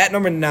 At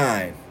number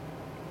 9.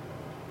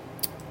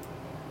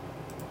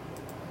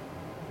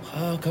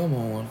 Oh, come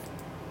on.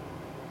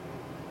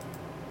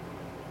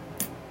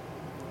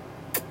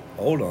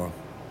 Hold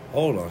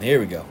on. Here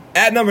we go.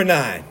 At number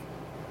 9,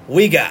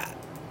 we got...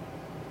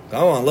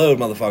 Come on, load,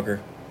 motherfucker.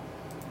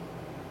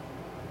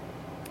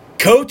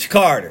 Coach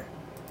Carter.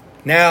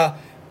 Now,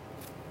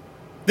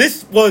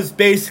 this was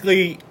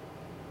basically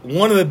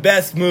one of the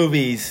best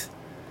movies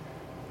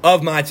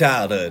of my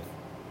childhood.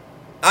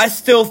 I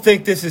still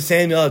think this is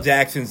Samuel L.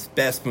 Jackson's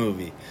best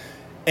movie.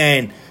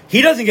 And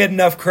he doesn't get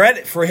enough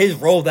credit for his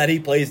role that he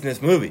plays in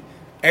this movie.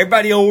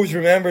 Everybody always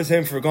remembers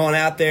him for going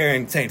out there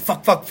and saying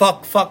fuck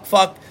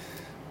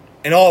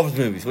in all of his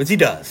movies, which he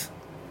does.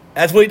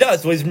 That's what he does.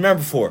 That's what he's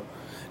remembered for.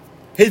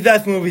 His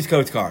best movie is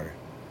Coach Carter.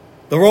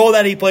 The role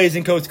that he plays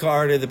in Coach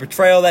Carter, the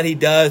portrayal that he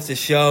does to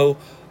show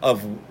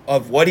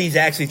of what he's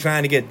actually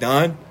trying to get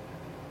done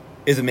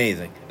is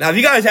amazing. Now, if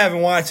you guys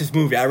haven't watched this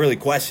movie, I really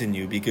question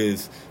you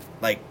because,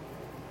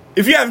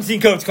 if you haven't seen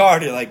Coach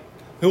Carter,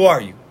 who are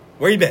you?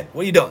 Where you been?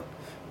 What are you doing?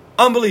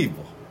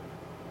 Unbelievable.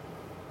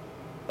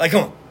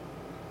 Come on.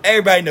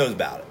 Everybody knows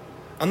about it.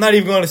 I'm not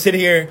even going to sit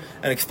here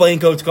and explain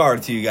Coach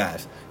Carter to you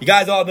guys. You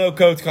guys all know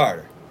Coach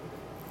Carter.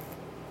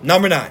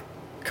 Number 9,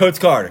 Coach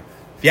Carter.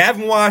 If you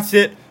haven't watched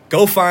it,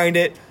 go find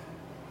it.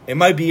 It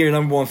might be your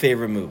number 1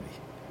 favorite movie.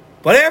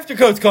 But after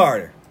Coach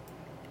Carter,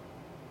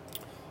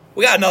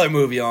 we got another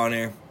movie on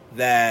there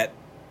that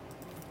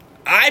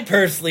I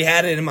personally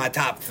had it in my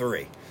top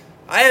 3.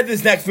 I had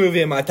this next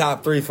movie in my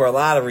top 3 for a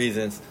lot of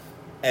reasons.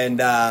 And,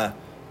 hey,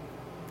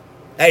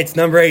 it's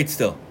number 8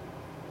 still.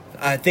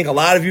 I think a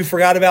lot of you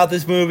forgot about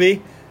this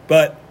movie,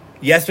 but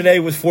yesterday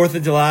was 4th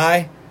of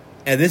July,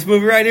 and this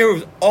movie right here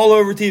was all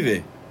over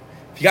TV.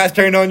 If you guys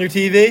turned on your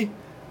TV,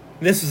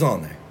 this was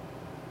on there.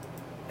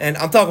 And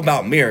I'm talking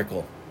about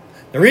Miracle.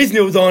 The reason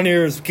it was on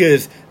here is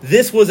because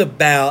this was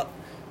about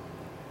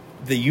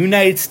the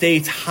United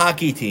States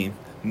hockey team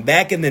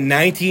back in the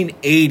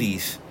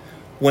 1980s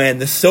when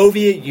the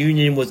Soviet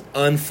Union was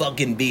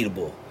unfucking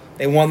beatable.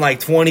 They won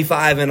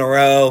 25 in a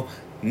row,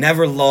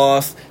 never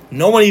lost.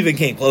 No one even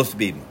came close to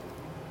beating them.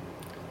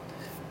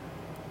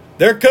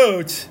 Their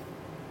coach,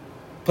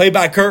 played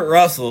by Kurt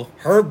Russell,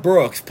 Herb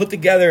Brooks, put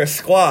together a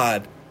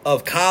squad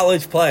of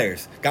college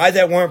players, guys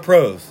that weren't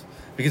pros,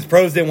 because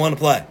pros didn't want to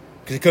play,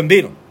 because they couldn't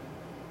beat them.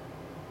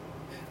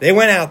 They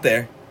went out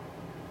there,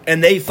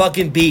 and they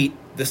fucking beat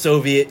the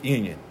Soviet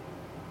Union.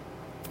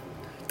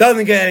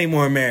 Doesn't get any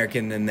more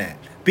American than that.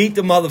 Beat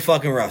the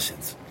motherfucking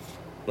Russians.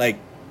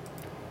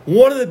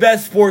 One of the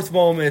best sports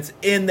moments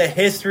in the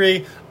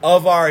history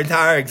of our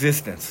entire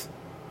existence.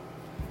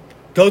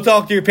 Go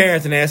talk to your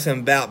parents and ask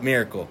them about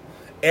Miracle.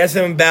 Ask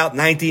them about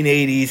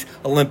 1980s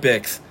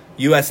Olympics,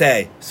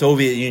 USA,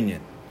 Soviet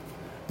Union.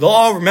 They'll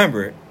all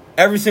remember it.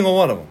 Every single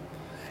one of them.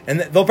 And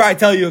they'll probably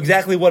tell you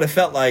exactly what it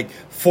felt like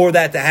for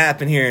that to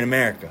happen here in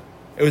America.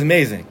 It was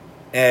amazing.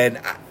 And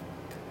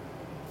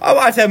I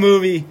watched that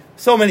movie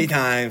so many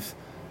times.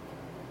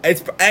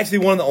 It's actually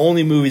one of the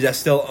only movies I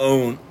still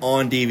own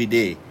on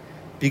DVD.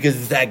 Because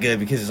it's that good.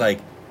 Because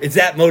it's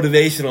that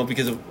motivational.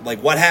 Because of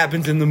what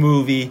happens in the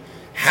movie.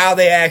 How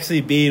they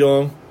actually beat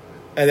them.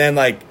 And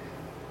then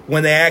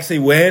when they actually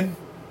win.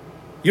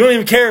 You don't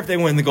even care if they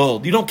win the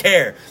gold. You don't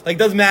care. Like, it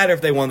doesn't matter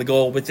if they won the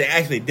gold, which they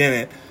actually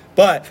didn't.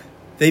 But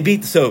they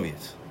beat the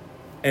Soviets.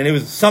 And it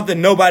was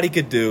something nobody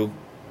could do.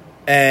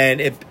 And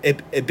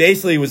it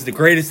basically was the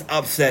greatest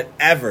upset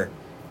ever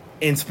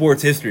in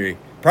sports history.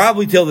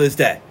 Probably till this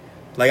day.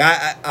 Like,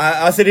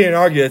 I'll sit here and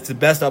argue it's the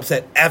best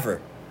upset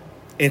ever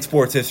in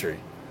sports history.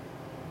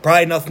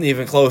 Probably nothing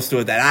even close to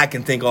it that I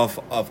can think off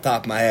the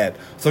top of my head.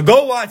 So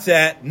go watch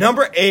that.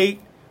 Number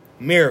 8,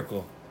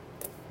 Miracle.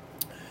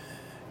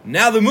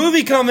 Now the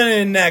movie coming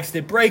in next,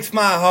 it breaks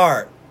my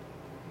heart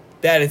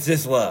that it's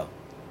this low.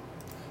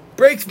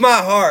 Breaks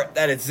my heart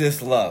that it's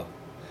this low.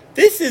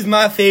 This is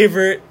my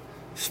favorite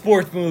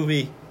sports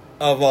movie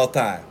of all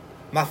time.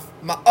 My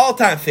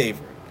all-time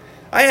favorite.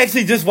 I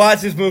actually just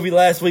watched this movie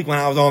last week when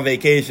I was on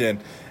vacation,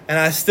 and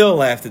I still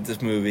laughed at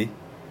this movie.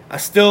 I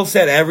still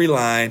said every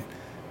line,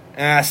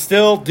 and I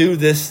still do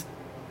this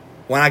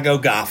when I go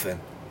golfing.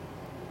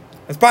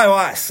 That's probably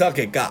why I suck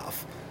at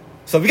golf.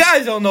 So if you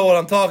guys don't know what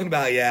I'm talking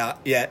about yet,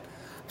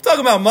 I'm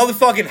talking about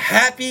motherfucking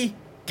Happy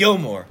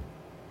Gilmore.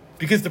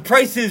 Because the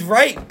price is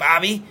right,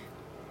 Bobby.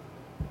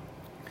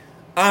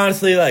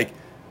 Honestly, like,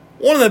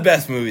 one of the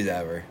best movies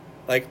ever.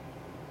 Like,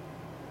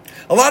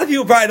 a lot of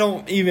people probably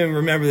don't even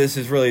remember this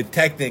as really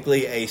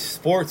technically a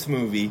sports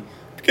movie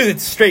because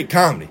it's straight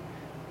comedy.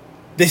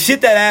 The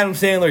shit that Adam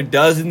Sandler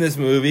does in this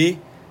movie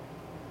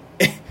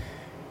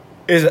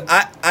is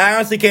I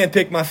honestly can't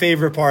pick my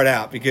favorite part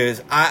out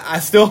because I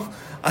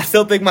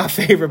still think my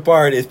favorite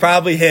part is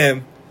probably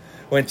him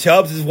when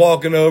Chubbs is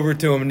walking over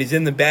to him and he's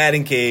in the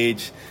batting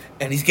cage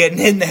and he's getting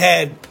hit in the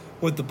head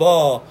with the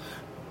ball.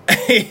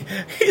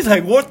 He's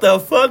like, "What the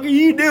fuck are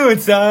you doing,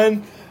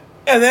 son?"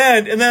 And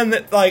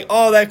then like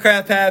all that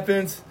crap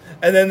happens,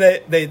 and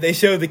then they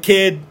show the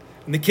kid,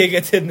 and the kid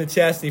gets hit in the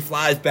chest, and he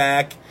flies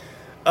back.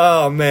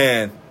 Oh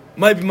man,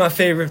 might be my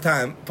favorite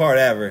part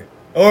ever.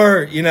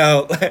 Or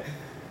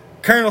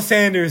Colonel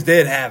Sanders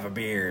did have a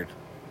beard.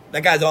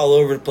 That guy's all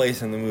over the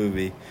place in the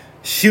movie.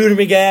 Shooter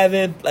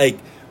McGavin, like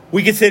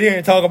we could sit here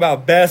and talk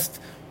about best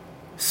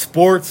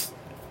sports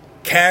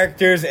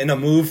characters in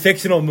a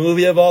fictional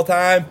movie of all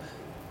time.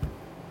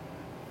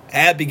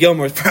 Happy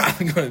Gilmore is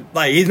probably going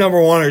to, he's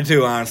number 1 or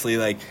 2,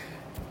 honestly.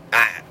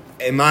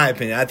 In my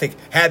opinion, I think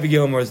Happy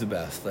Gilmore is the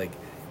best. Like,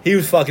 he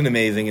was fucking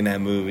amazing in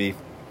that movie.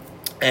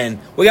 And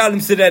we got him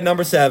sitting at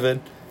number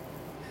 7.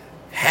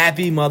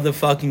 Happy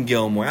motherfucking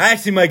Gilmore. I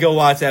actually might go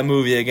watch that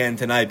movie again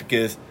tonight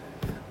because,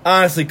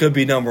 honestly, could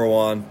be number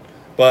 1.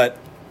 But,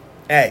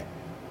 hey,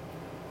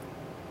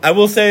 I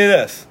will say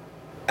this.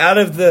 Out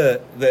of the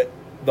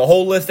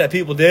whole list that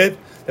people did,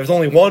 there was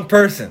only one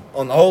person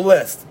on the whole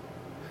list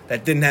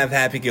that didn't have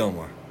Happy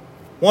Gilmore.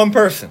 One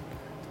person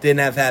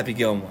didn't have Happy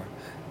Gilmore.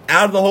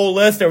 Out of the whole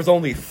list, there was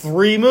only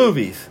 3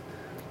 movies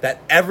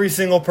that every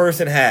single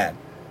person had.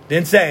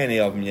 Didn't say any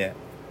of them yet.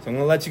 So I'm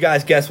going to let you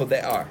guys guess what they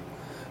are.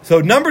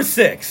 So number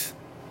 6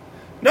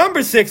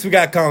 we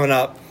got coming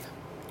up.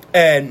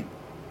 And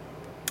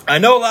I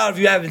know a lot of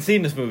you haven't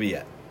seen this movie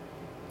yet.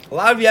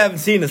 I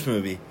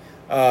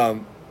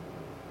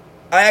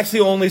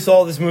actually only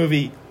saw this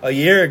movie a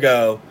year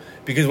ago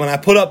because when I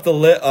put up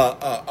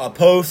a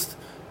post,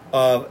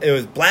 it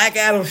was Black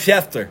Adam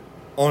Schefter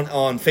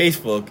on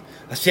Facebook.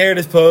 I shared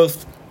his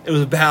post. It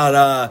was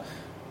about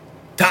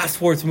top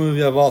sports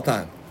movie of all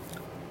time.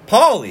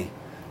 Paul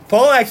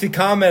actually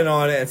commented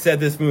on it and said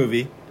this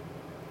movie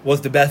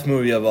was the best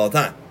movie of all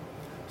time.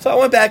 So I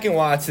went back and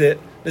watched it.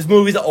 This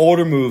movie's an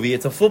older movie.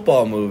 It's a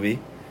football movie.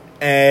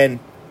 And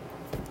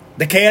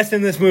the cast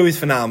in this movie is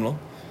phenomenal.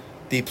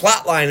 The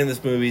plot line in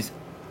this movie is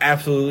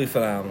absolutely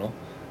phenomenal.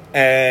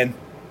 And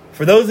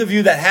for those of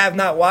you that have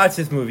not watched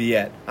this movie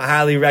yet, I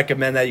highly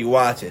recommend that you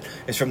watch it.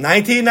 It's from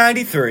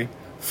 1993,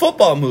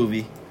 football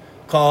movie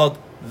called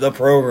The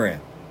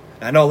Program.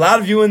 I know a lot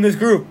of you in this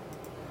group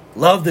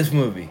love this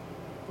movie.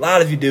 A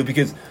lot of you do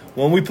because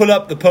when we put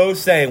up the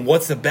post saying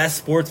what's the best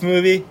sports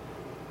movie,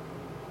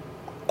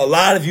 a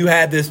lot of you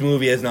had this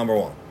movie as number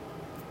 1.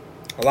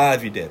 A lot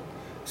of you did.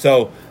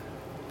 So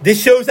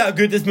this shows how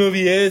good this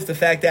movie is. The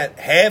fact that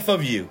half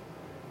of you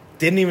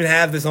didn't even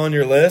have this on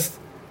your list,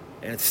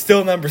 and it's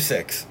still number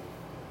 6.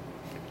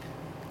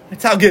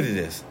 That's how good it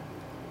is.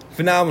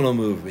 Phenomenal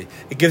movie.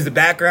 It gives the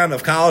background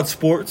of college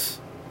sports,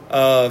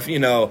 of,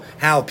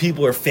 how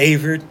people are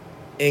favored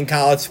in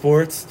college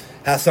sports,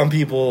 how some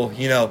people,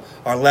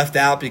 are left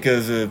out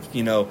because of,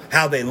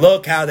 how they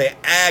look, how they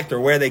act, or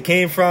where they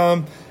came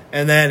from.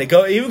 And then it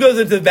even goes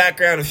into the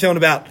background of showing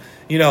about,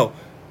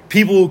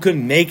 people who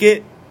couldn't make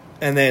it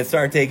and then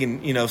started taking,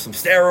 some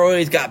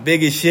steroids, got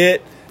big as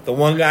shit. The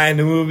one guy in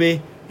the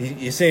movie,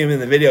 you see him in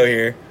the video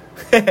here.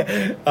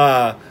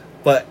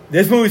 But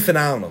this movie's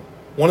phenomenal.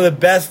 One of the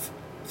best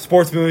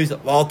sports movies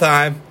of all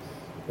time.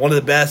 One of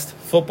the best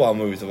football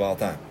movies of all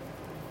time.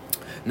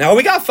 Now,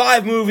 we got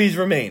 5 movies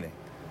remaining.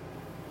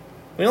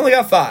 We only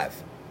got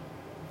 5.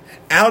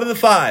 Out of the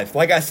 5,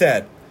 like I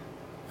said,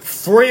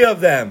 3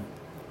 of them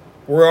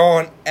were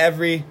on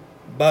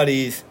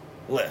everybody's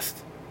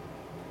list.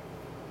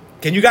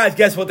 Can you guys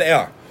guess what they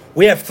are?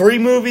 We have 3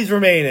 movies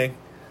remaining,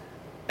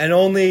 and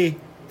only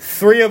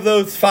 3 of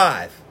those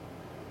 5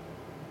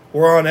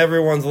 were on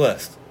everyone's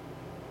list.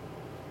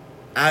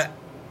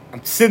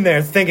 I'm sitting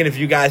there thinking if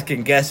you guys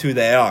can guess who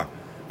they are.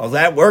 I was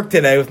at work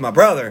today with my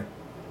brother.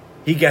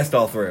 He guessed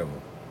all three of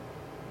them.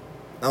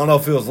 I don't know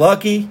if it was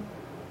lucky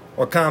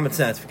or common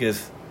sense,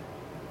 because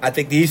I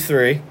think these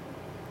three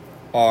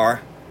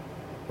are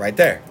right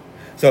there.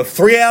 So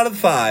 3 out of the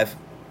 5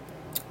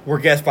 were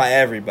guessed by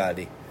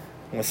everybody.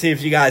 We'll see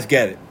if you guys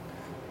get it.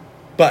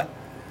 But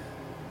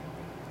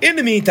in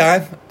the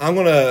meantime, I'm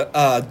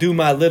gonna do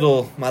my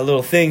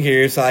little thing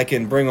here so I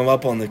can bring them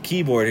up on the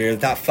keyboard here.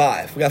 The top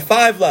 5. We got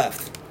 5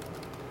 left.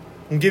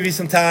 I'll give you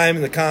some time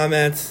in the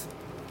comments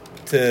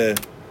to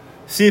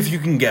see if you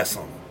can guess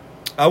them.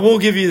 I will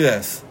give you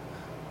this.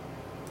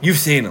 You've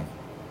seen them.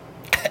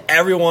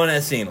 Everyone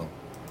has seen them.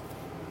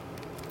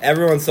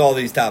 Everyone saw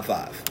these top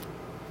 5.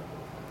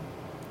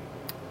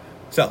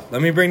 So,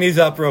 let me bring these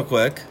up real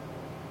quick.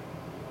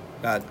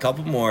 Got a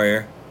couple more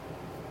here.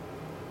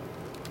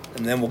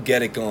 And then we'll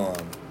get it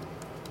going.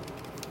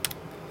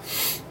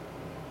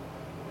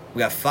 We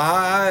got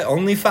 5,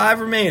 only 5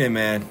 remaining,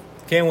 man.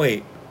 Can't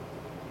wait.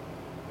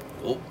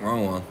 Oh,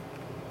 wrong one.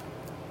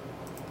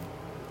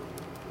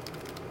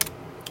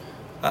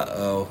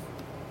 Uh-oh.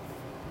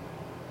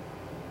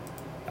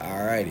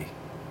 Alrighty.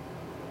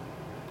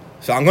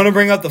 So I'm going to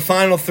bring up the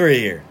final 3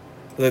 here.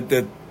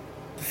 The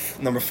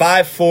number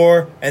 5,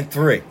 4, and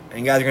 3. And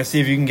you guys are going to see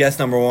if you can guess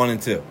number 1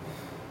 and 2.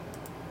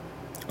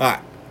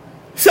 Alright.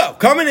 So,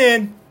 coming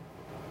in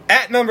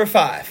at number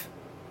 5,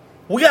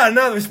 we got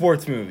another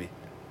sports movie.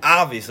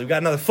 Obviously, we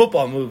got another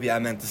football movie, I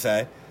meant to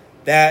say.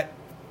 That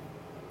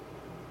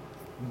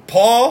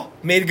Paul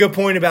made a good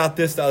point about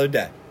this the other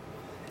day.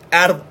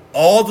 Out of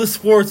all the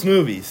sports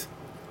movies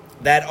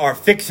that are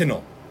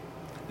fictional,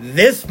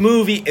 this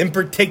movie in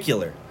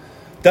particular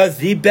does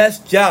the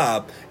best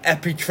job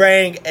at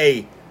portraying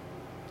a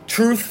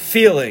truth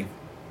feeling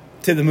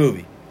to the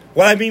movie.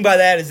 What I mean by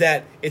that is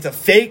that it's a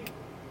fake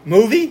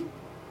movie,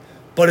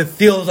 but it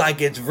feels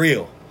like it's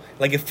real.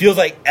 Like, it feels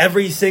like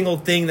every single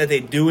thing that they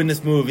do in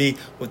this movie,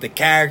 with the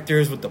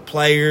characters, with the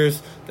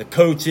players, the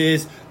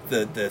coaches,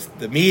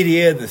 the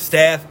media, the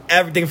staff,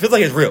 everything, it feels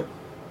like it's real.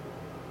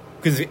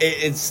 Because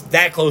it's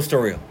that close to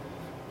real.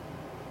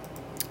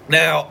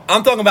 Now,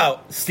 I'm talking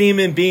about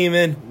Steamin'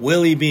 Beamin'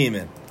 Willie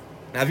Beamen.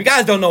 Now, if you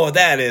guys don't know what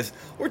that is,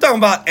 we're talking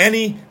about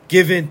Any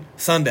Given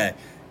Sunday.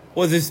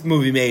 Was this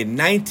movie made in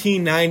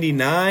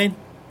 1999?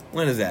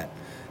 When is that?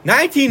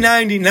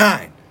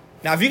 1999.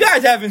 Now, if you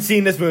guys haven't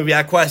seen this movie,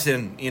 I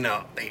question,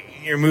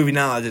 your movie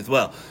knowledge as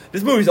well.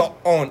 This movie's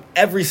on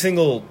every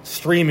single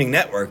streaming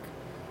network.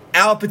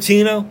 Al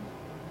Pacino,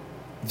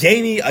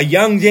 a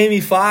young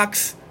Jamie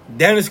Foxx,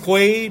 Dennis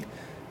Quaid.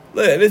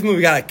 Look, this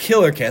movie got a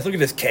killer cast. Look at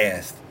this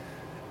cast.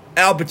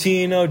 Al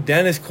Pacino,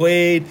 Dennis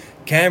Quaid,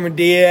 Cameron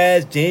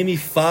Diaz, Jamie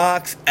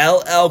Foxx,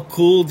 LL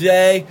Cool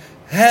J.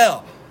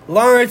 Hell,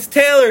 Lawrence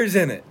Taylor's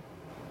in it.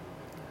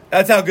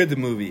 That's how good the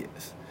movie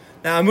is.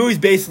 Now, the movie's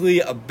basically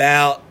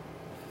about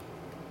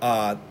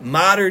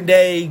modern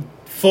day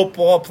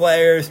football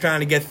players trying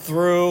to get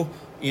through,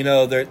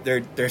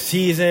 their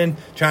season,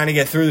 trying to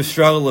get through the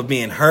struggle of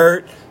being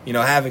hurt,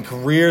 having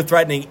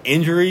career-threatening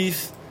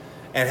injuries,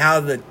 and how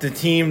the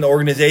team, the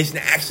organization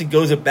actually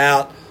goes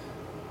about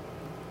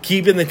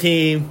keeping the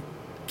team,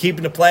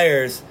 keeping the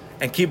players,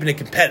 and keeping it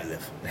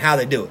competitive, and how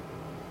they do it.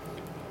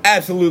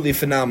 Absolutely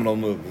phenomenal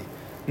movie.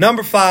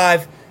 Number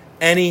 5,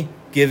 Any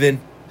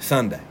Given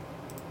Sunday.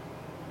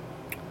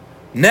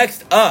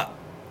 Next up,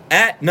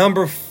 at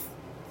number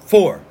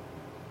 4,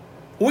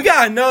 we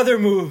got another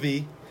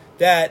movie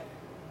that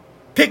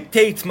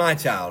pictates my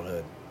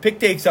childhood.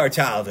 Pictates our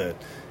childhood.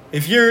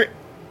 If you're,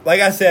 like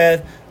I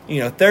said,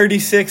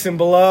 36 and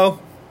below,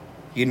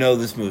 you know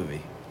this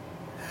movie.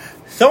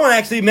 Someone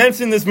actually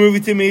mentioned this movie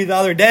to me the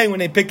other day when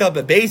they picked up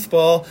a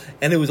baseball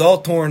and it was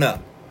all torn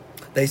up.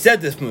 They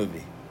said this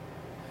movie.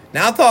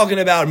 Now I'm talking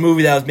about a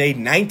movie that was made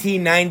in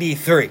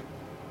 1993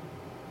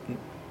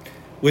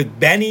 with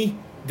Benny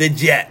the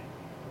Jet.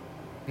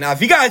 Now,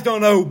 if you guys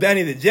don't know who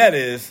Benny the Jet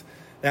is,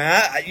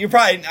 you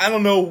probably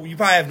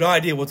have no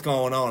idea what's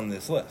going on in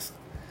this list.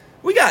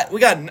 We got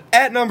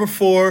at number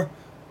 4,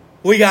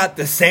 we got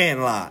The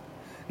Sandlot.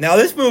 Now,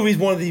 this movie is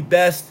one of the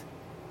best,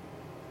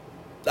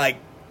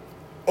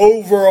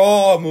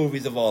 overall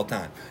movies of all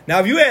time. Now,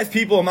 if you ask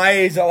people my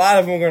age, a lot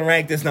of them are going to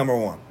rank this number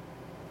 1.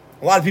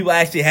 A lot of people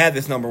actually have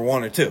this number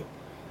 1 or 2.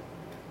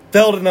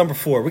 Fell to number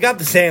 4. We got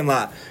The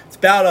Sandlot. It's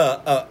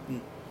about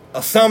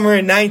a summer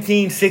in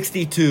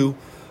 1962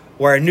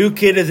 where a new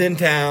kid is in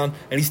town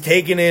and he's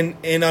taken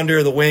in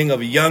under the wing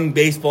of a young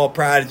baseball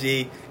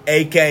prodigy,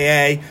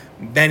 a.k.a.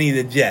 Benny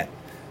the Jet.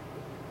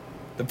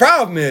 The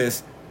problem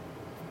is,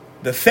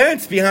 the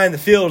fence behind the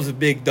field is a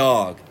big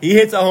dog. He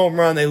hits a home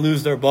run, they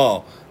lose their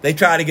ball. They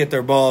try to get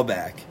their ball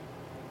back.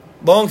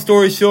 Long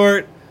story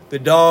short, the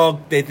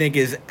dog they think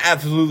is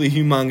absolutely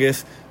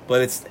humongous,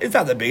 but it's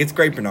not that big. It's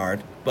Great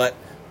Bernard, but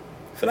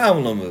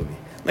phenomenal movie.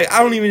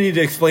 I don't even need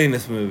to explain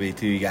this movie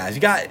to you guys.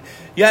 You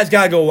guys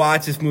got to go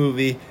watch this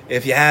movie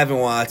if you haven't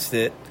watched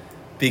it,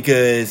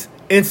 because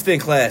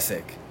instant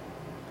classic.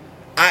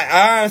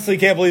 I honestly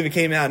can't believe it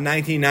came out in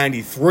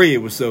 1993. It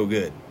was so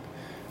good.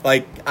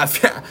 Like, I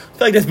feel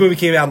like this movie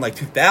came out in like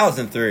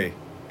 2003.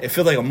 It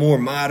feels like a more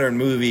modern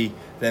movie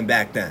than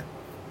back then.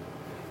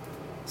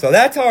 So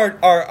that's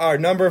our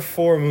number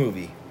 4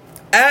 movie.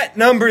 At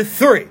number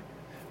 3,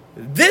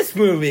 this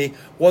movie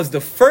was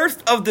the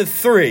first of the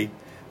 3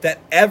 that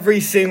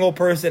every single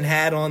person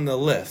had on the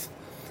list.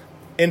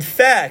 In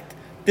fact,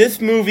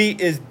 this movie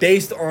is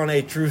based on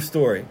a true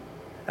story.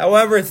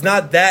 However, it's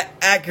not that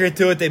accurate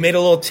to it. They made a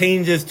little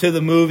changes to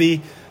the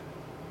movie,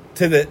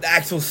 to the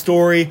actual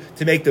story,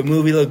 to make the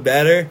movie look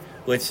better,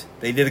 which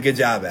they did a good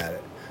job at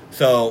it.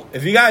 So,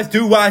 if you guys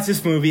do watch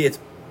this movie, it's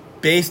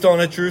based on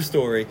a true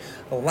story.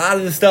 A lot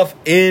of the stuff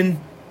in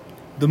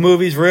the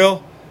movie's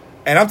real.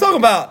 And I'm talking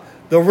about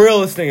the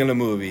realest thing in the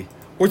movie.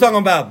 We're talking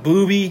about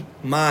Boobie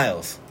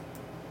Miles.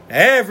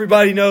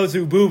 Everybody knows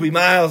who Boobie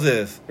Miles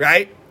is,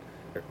 right?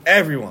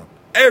 Everyone.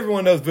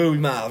 Everyone knows Boobie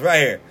Miles right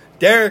here.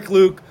 Derek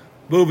Luke,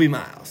 Boobie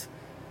Miles.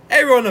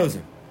 Everyone knows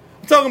him.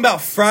 I'm talking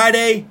about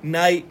Friday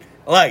Night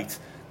Lights.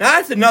 Now,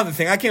 that's another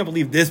thing. I can't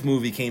believe this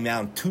movie came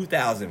out in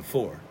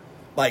 2004.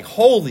 Like,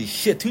 holy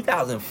shit,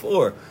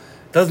 2004.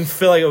 Doesn't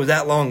feel like it was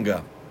that long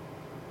ago.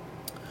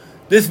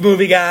 This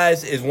movie,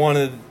 guys, is one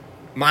of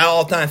my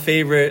all-time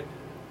favorite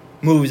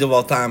movies of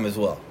all time as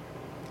well.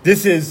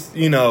 This is,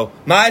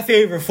 my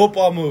favorite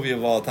football movie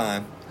of all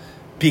time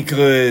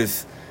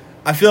because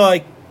I feel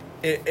like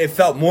it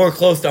felt more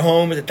close to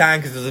home at the time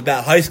because it was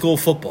about high school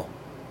football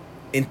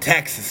in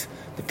Texas,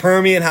 the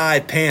Permian High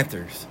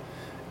Panthers.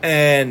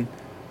 And,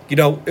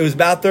 it was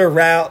about their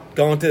route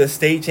going to the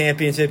state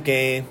championship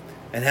game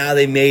and how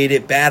they made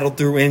it, battled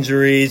through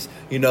injuries,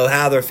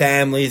 how their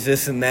families,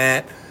 this and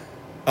that.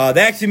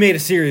 They actually made a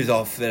series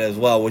off of it as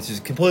well, which is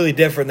completely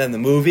different than the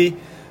movie.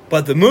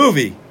 But the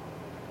movie,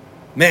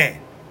 man,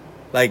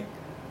 like,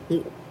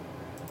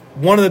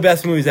 one of the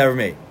best movies ever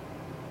made.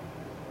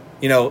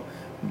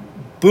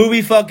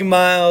 Boobie fucking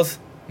Miles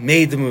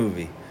made the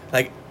movie.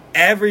 Like,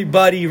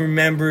 everybody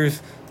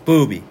remembers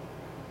Boobie.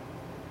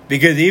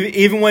 Because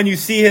even when you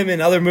see him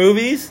in other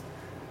movies,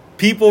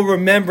 people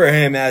remember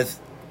him as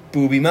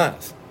Boobie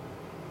Miles.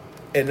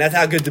 And that's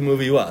how good the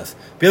movie was.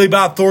 Billy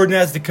Bob Thornton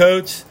as the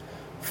coach,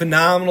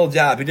 phenomenal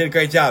job. He did a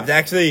great job. It's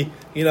actually,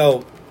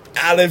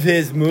 out of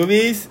his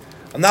movies,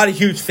 I'm not a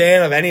huge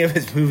fan of any of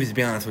his movies, to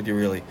be honest with you,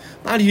 really.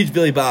 I'm not a huge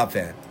Billy Bob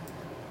fan.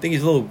 I think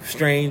he's a little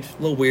strange,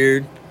 a little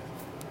weird.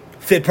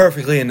 Fit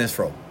perfectly in this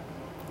role.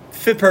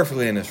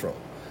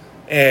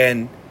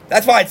 And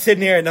that's why it's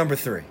sitting here at number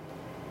 3.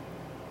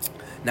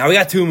 Now, we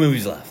got 2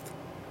 movies left.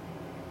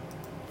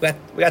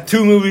 We got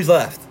 2 movies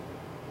left.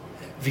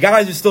 If you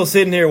guys are still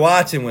sitting here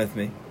watching with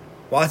me,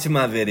 watching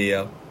my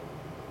video,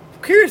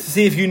 I'm curious to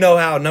see if you know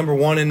how number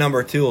 1 and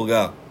number 2 will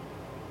go.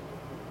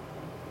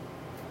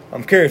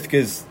 I'm curious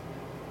because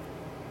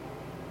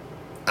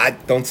I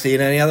don't see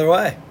it any other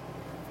way.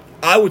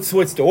 I would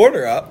switch the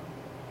order up,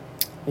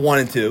 1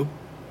 and 2.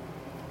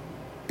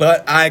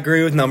 But I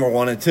agree with number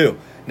 1 and 2.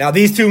 Now,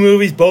 these 2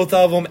 movies, both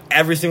of them,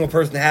 every single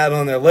person had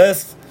on their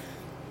list.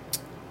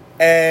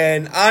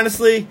 And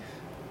honestly,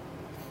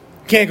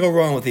 can't go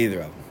wrong with either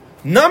of them.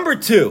 Number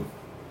 2,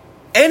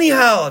 any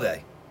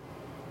holiday.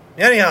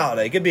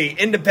 It could be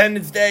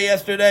Independence Day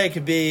yesterday. It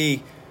could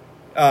be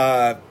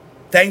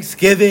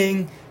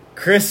Thanksgiving,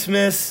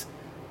 Christmas,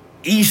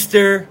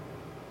 Easter.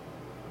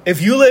 If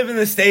you live in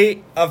the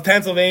state of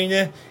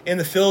Pennsylvania, in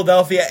the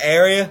Philadelphia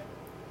area,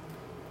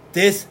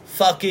 this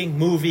fucking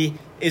movie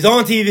is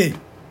on TV.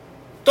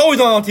 It's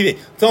always on TV.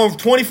 It's on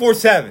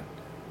 24/7.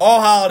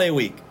 All holiday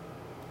week.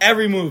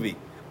 Every movie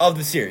of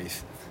the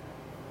series.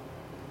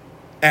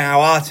 And I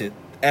watch it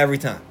every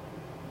time.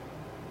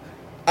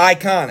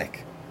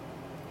 Iconic.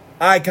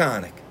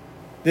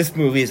 This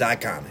movie is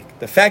iconic.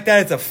 The fact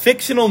that it's a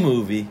fictional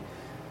movie,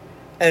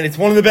 and it's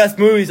one of the best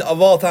movies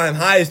of all time,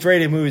 highest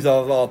rated movies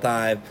of all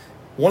time,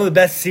 one of the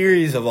best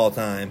series of all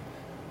time,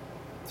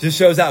 just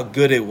shows how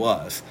good it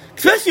was.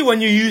 Especially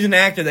when you use an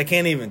actor that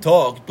can't even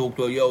talk.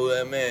 Yo,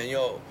 that man,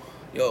 yo,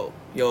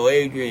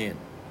 Adrian.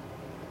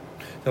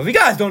 So if you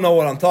guys don't know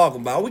what I'm talking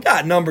about, we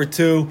got number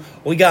 2.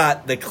 We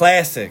got the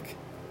classic,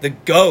 the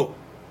GOAT,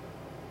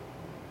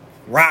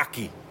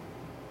 Rocky.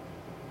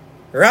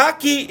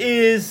 Rocky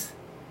is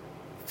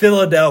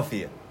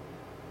Philadelphia.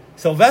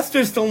 Sylvester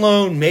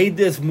Stallone made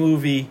this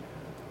movie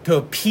to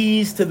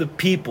appease to the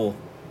people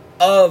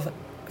of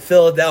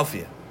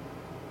Philadelphia.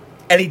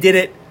 And he did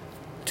it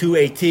to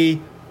a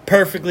T,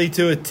 perfectly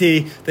to a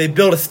T. They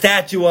built a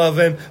statue of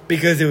him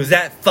because it was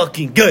that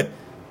fucking good.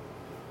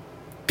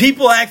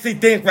 People actually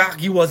think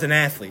Rocky was an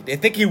athlete. They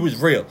think he was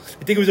real.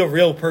 They think he was a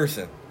real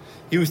person.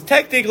 He was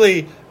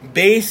technically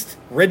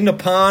written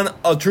upon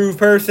a true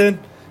person.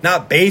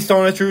 Not based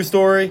on a true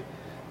story,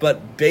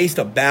 but based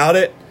about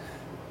it.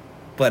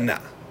 But nah.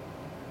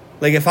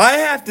 Like, if I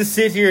have to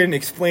sit here and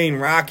explain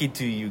Rocky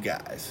to you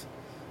guys,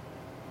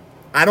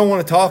 I don't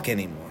want to talk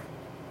anymore.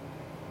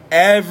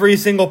 Every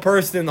single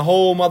person in the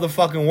whole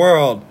motherfucking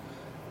world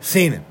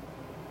seen him.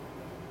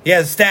 He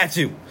has a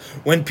statue.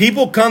 When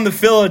people come to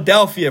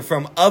Philadelphia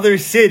from other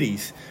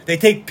cities, they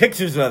take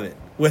pictures of it.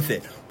 with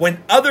it.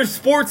 When other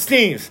sports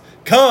teams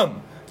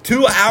come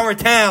to our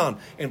town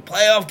in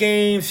playoff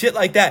games, shit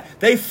like that,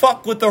 they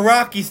fuck with the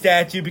Rocky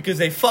statue because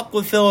they fuck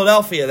with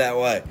Philadelphia that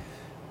way.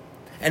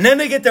 And then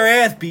they get their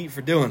ass beat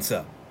for doing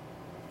so.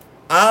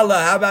 Allah,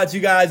 how about you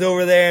guys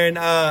over there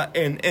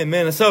in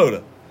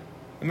Minnesota?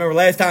 I remember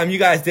last time you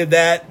guys did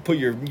that, put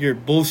your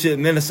bullshit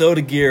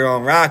Minnesota gear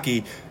on Rocky.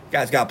 You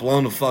guys got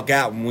blown the fuck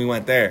out when we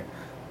went there.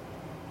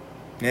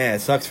 Yeah, it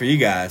sucks for you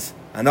guys.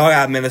 I know I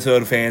got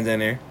Minnesota fans in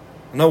there.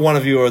 I know one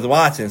of you was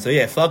watching. So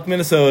yeah, fuck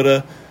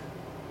Minnesota.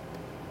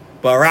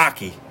 But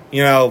Rocky,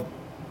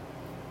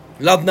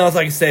 nothing else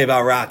I can say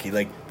about Rocky.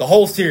 Like, the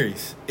whole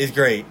series is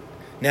great.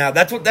 Now,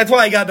 that's why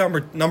I got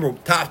number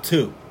top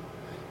 2.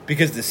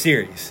 Because the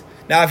series.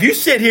 Now, if you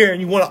sit here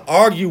and you want to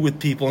argue with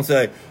people and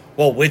say,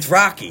 well, which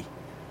Rocky?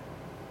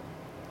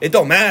 It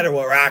don't matter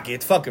what Rocky.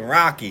 It's fucking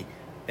Rocky.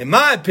 In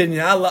my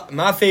opinion,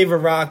 my favorite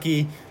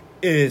Rocky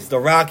is the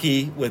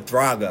Rocky with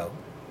Drago.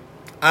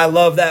 I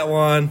love that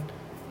one.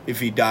 If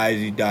he dies,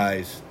 he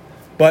dies.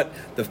 But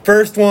the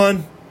first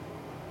one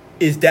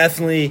is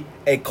definitely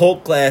a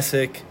cult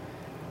classic.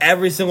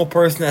 Every single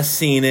person has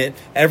seen it.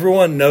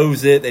 Everyone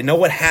knows it. They know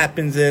what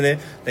happens in it.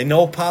 They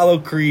know Apollo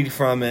Creed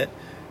from it.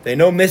 They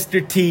know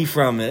Mr. T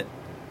from it.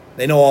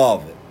 They know all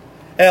of it.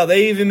 Hell,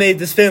 they even made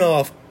the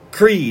spinoff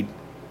Creed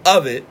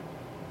of it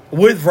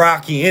with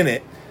Rocky in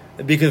it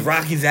because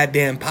Rocky's that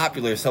damn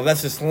popular.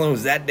 Sylvester Stallone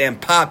is that damn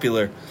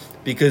popular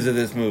because of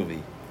this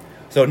movie.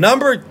 So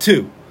number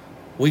 2,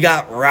 we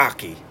got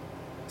Rocky.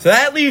 So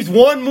that leaves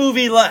one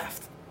movie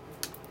left.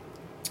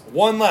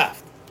 One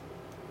left.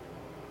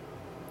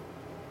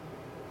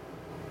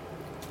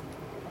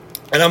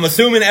 And I'm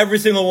assuming every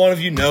single one of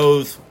you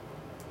knows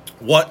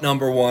what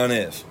number 1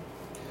 is.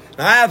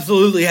 Now, I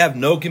absolutely have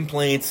no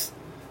complaints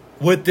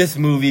with this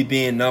movie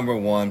being number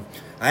 1.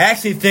 I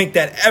actually think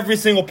that every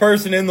single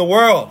person in the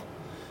world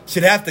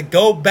should have to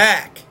go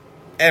back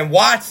and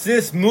watch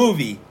this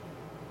movie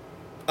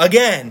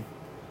again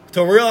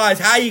to realize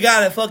how you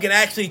gotta fucking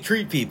actually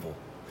treat people.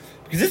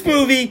 Because this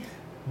movie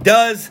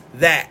does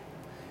that.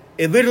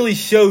 It literally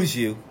shows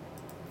you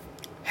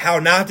how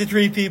not to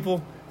treat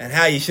people and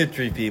how you should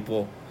treat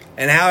people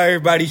and how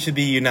everybody should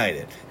be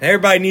united. And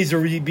everybody needs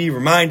to be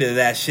reminded of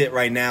that shit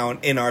right now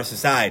in our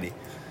society.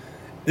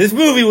 This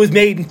movie was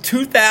made in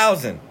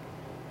 2000.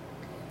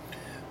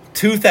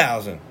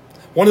 2000.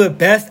 One of the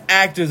best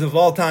actors of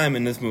all time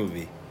in this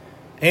movie.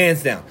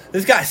 Hands down.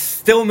 This guy's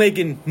still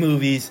making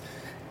movies.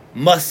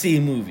 Must-see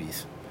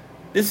movies.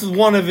 This is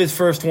one of his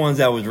first ones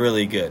that was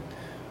really good.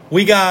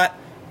 We got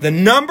the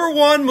number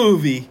 1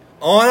 movie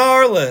on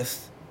our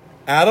list,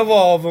 out of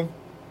all of them.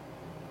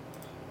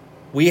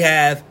 We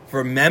have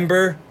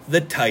Remember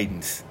the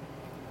Titans.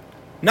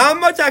 Not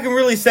much I can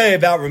really say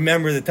about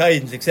Remember the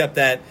Titans except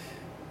that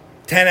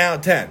 10 out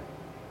of 10.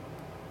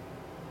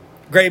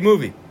 Great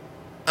movie.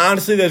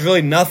 Honestly, there's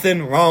really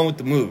nothing wrong with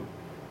the movie.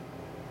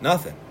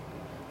 Nothing.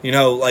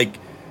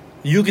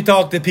 You could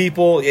talk to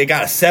people. It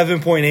got a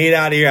 7.8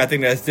 out of here. I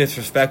think that's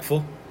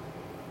disrespectful.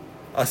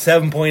 A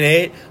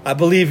 7.8. I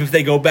believe if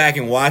they go back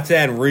and watch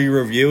that and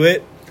re-review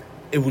it,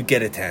 it would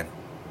get a 10.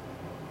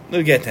 It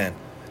would get 10.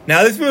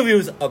 Now, this movie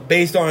was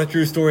based on a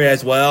true story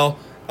as well.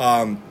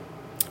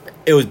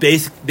 It was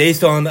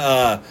based on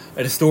the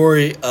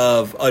story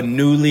of a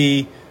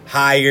newly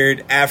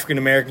hired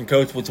African-American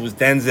coach, which was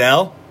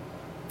Denzel,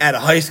 at a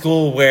high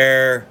school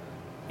where,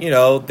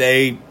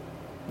 they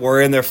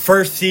were in their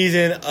first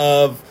season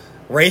of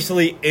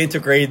racially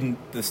integrating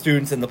the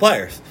students and the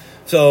players.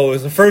 So it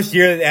was the first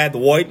year that they had the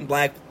white and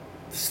black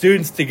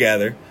students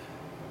together,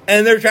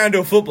 and they were trying to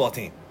do a football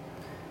team.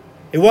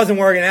 It wasn't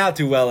working out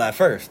too well at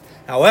first.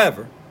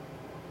 However,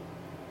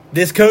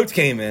 this coach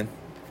came in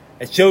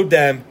and showed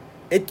them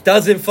it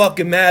doesn't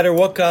fucking matter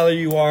what color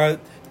you are.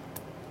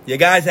 You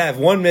guys have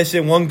one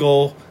mission, one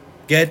goal.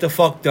 Get the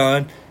fuck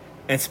done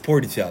and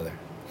support each other.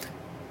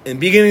 In the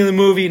beginning of the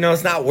movie,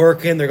 it's not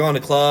working. They're going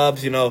to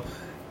clubs, it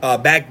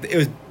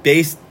was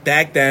based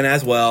back then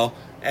as well.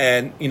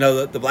 And,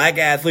 the black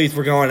athletes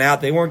were going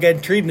out. They weren't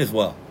getting treated as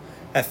well.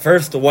 At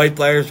first, the white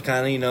players were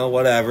kind of,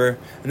 whatever.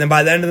 And then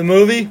by the end of the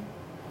movie,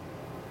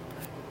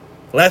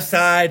 left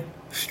side,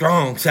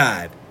 strong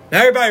side. Now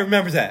everybody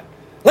remembers that.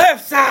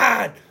 Left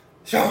side,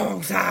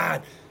 strong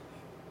side.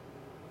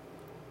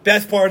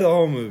 Best part of the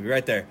whole movie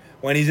right there.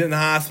 When he's in the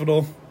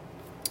hospital,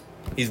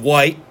 he's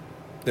white.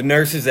 The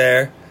nurse is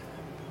there.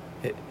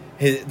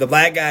 The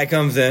black guy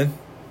comes in.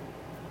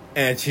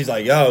 And she's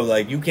like, yo,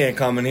 you can't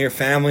come in here,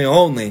 family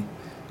only.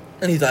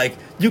 And he's like,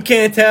 you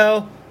can't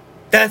tell?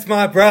 That's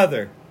my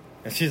brother.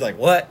 And she's like,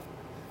 what?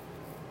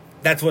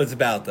 That's what it's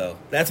about, though.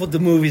 That's what the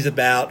movie's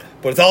about.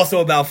 But it's also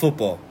about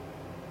football.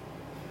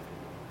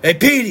 Hey,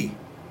 Petey,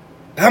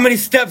 how many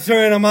steps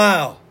are in a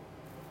mile?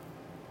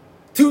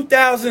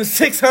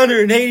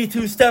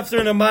 2,682 steps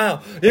are in a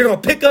mile. You're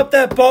going to pick up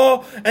that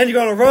ball, and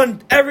you're going to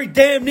run every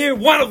damn near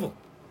one of them.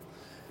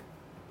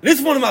 This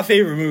is one of my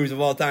favorite movies of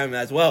all time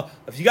as well.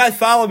 If you guys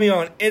follow me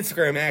on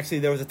Instagram, actually,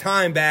 there was a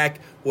time back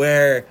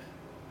where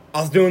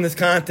I was doing this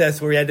contest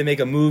where we had to make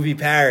a movie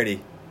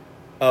parody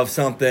of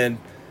something,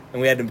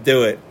 and we had to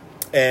do it.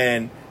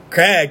 And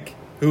Craig,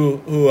 who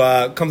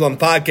comes on the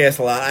podcast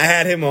a lot, I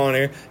had him on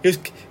here. He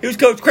was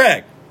Coach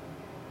Craig,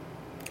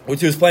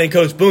 which was playing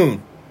Coach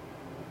Boone.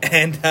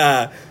 And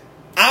I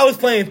was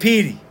playing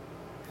Petey.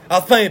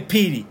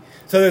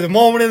 So there's a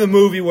moment in the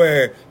movie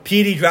where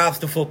Petey drops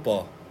the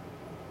football.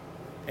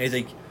 And he's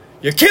like,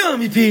 "You're killing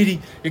me,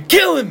 Petey. You're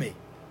killing me."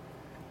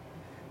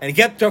 And he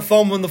kept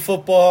fumbling the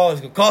football. It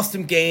was going to cost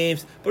him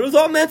games. But it was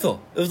all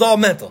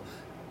mental.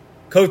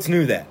 Coach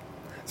knew that.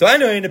 So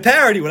anyway, in the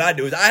parody, what I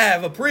do is I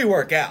have a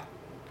pre-workout.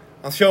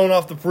 I'm showing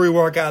off the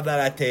pre-workout that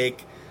I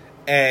take.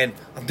 And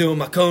I'm doing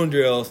my cone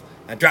drills.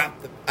 I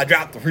drop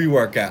the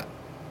pre-workout.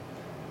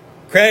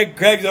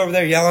 Craig's over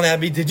there yelling at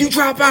me, "Did you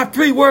drop my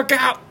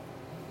pre-workout?"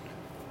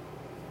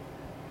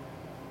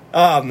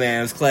 Oh, man,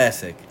 it was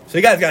classic. So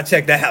you guys got to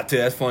check that out, too.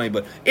 That's funny.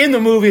 But in the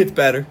movie, it's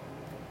better.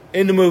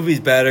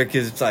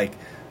 Because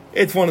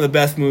it's one of the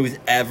best movies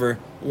ever.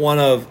 One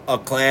of a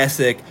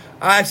classic.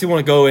 I actually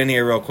want to go in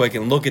here real quick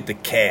and look at the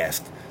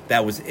cast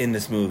that was in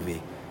this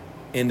movie.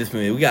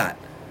 We got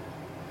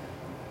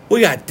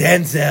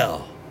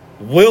Denzel,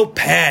 Will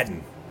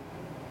Patton.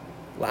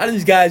 A lot of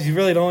these guys, you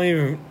really don't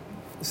even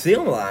see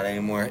them a lot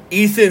anymore.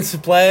 Ethan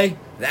Suplee,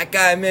 that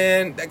guy,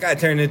 man, that guy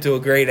turned into a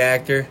great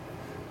actor.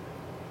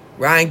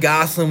 Ryan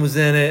Gosling was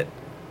in it.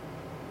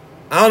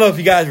 I don't know if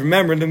you guys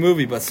remember the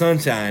movie, but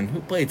Sunshine. Who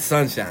played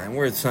Sunshine?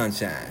 Where's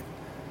Sunshine?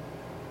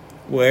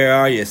 Where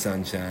are you,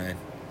 Sunshine?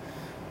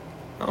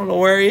 I don't know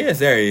where he is.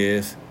 There he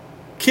is.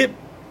 Kip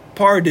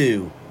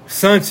Pardue.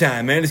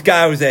 Sunshine, man. This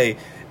guy was a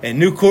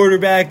new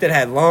quarterback that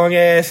had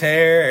long-ass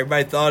hair.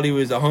 Everybody thought he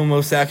was a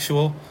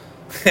homosexual.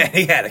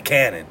 He had a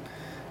cannon.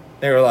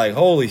 They were like,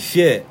 holy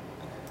shit.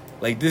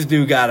 Like, this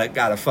dude got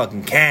a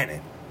fucking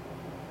cannon.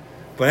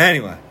 But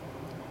anyway,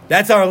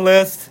 that's our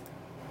list.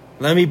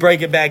 Let me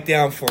break it back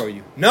down for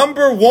you.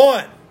 Number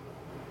 1.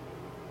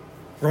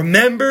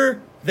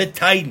 Remember the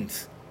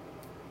Titans.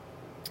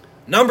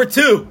 Number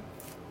 2.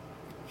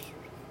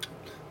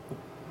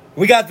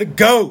 We got the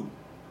GOAT,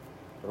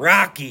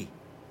 Rocky.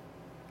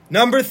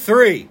 Number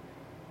 3.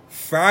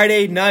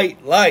 Friday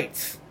Night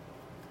Lights.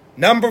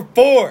 Number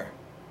 4.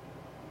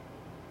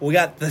 We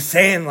got The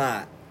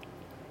Sandlot.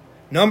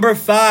 Number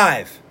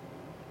 5.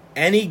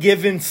 Any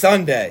Given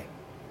Sunday.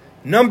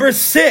 Number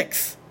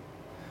 6.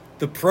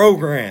 The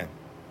Program.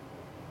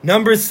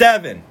 Number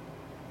 7.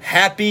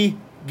 Happy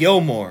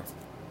Gilmore.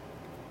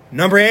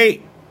 Number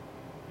 8.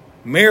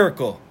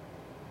 Miracle.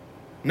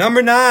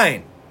 Number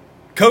 9.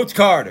 Coach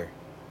Carter.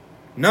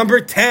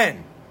 Number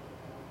 10.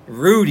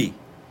 Rudy.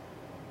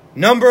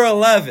 Number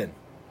 11.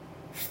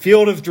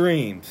 Field of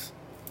Dreams.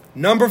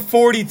 Number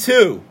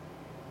 42.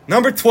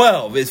 Number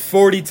 12 is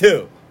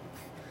 42.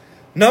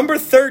 Number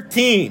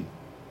 13.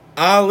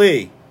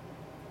 Ali.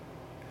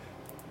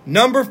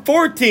 Number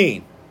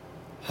 14.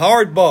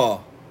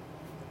 Hardball.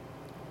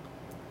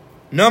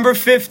 Number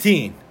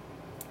 15.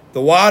 The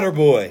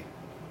Waterboy.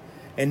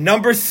 And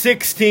number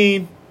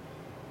 16.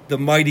 The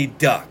Mighty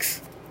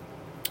Ducks.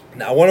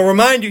 Now I want to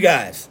remind you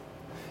guys,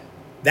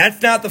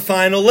 that's not the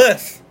final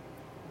list.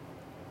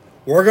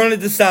 We're going to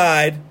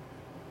decide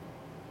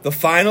the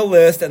final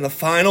list and the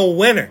final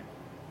winner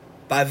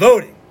by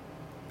voting.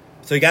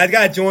 So you guys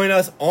got to join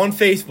us on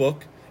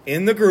Facebook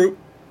in the group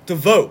to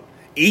vote.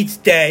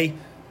 Each day,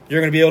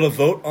 you're going to be able to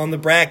vote on the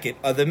bracket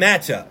of the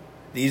matchup.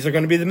 These are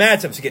going to be the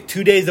matchups. You get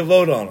 2 days to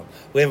vote on them.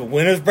 We have a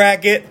winner's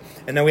bracket,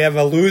 and then we have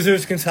a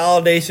loser's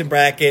consolidation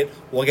bracket.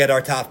 We'll get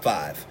our top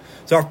 5.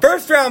 So our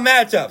first round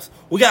matchups,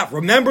 we got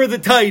Remember the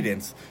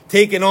Titans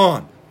taking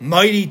on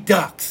Mighty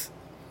Ducks.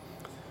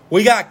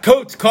 We got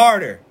Coach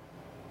Carter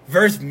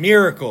versus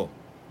Miracle.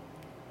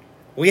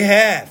 We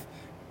have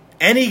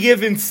Any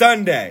Given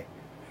Sunday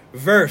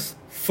versus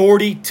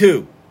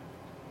 42.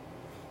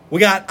 We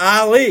got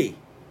Ali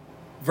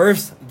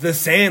versus The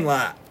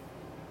Sandlot.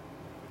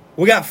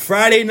 We got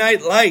Friday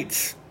Night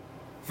Lights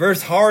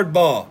versus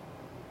Hardball.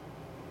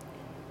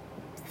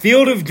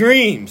 Field of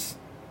Dreams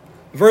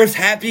versus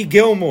Happy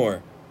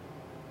Gilmore.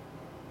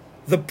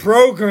 The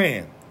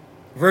Program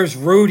versus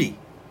Rudy.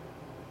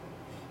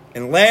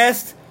 And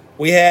last,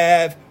 we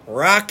have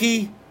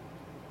Rocky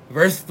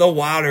versus the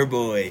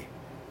Waterboy.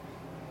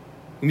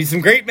 Gonna be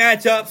some great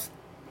matchups.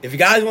 If you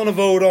guys want to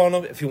vote on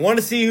them, if you want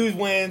to see who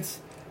wins,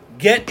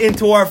 get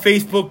into our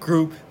Facebook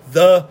group,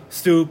 The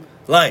Stoop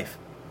Life.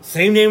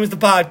 Same name as the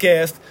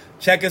podcast.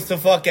 Check us the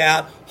fuck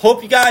out.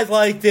 Hope you guys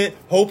liked it.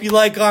 Hope you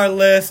like our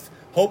list.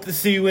 Hope to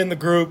see you in the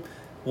group.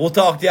 We'll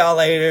talk to y'all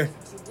later.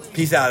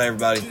 Peace out,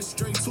 everybody. Get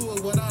straight to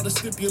it without a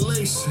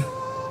stipulation.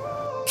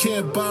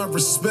 Can't buy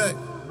respect.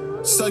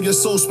 Sell your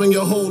soul, spend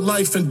your whole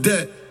life in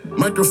debt.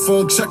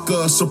 Microphone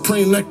checker,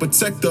 supreme neck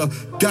protector.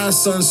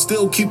 Godson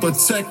still keep a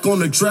tech on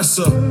the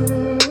dresser.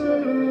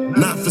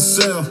 Not for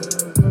sale.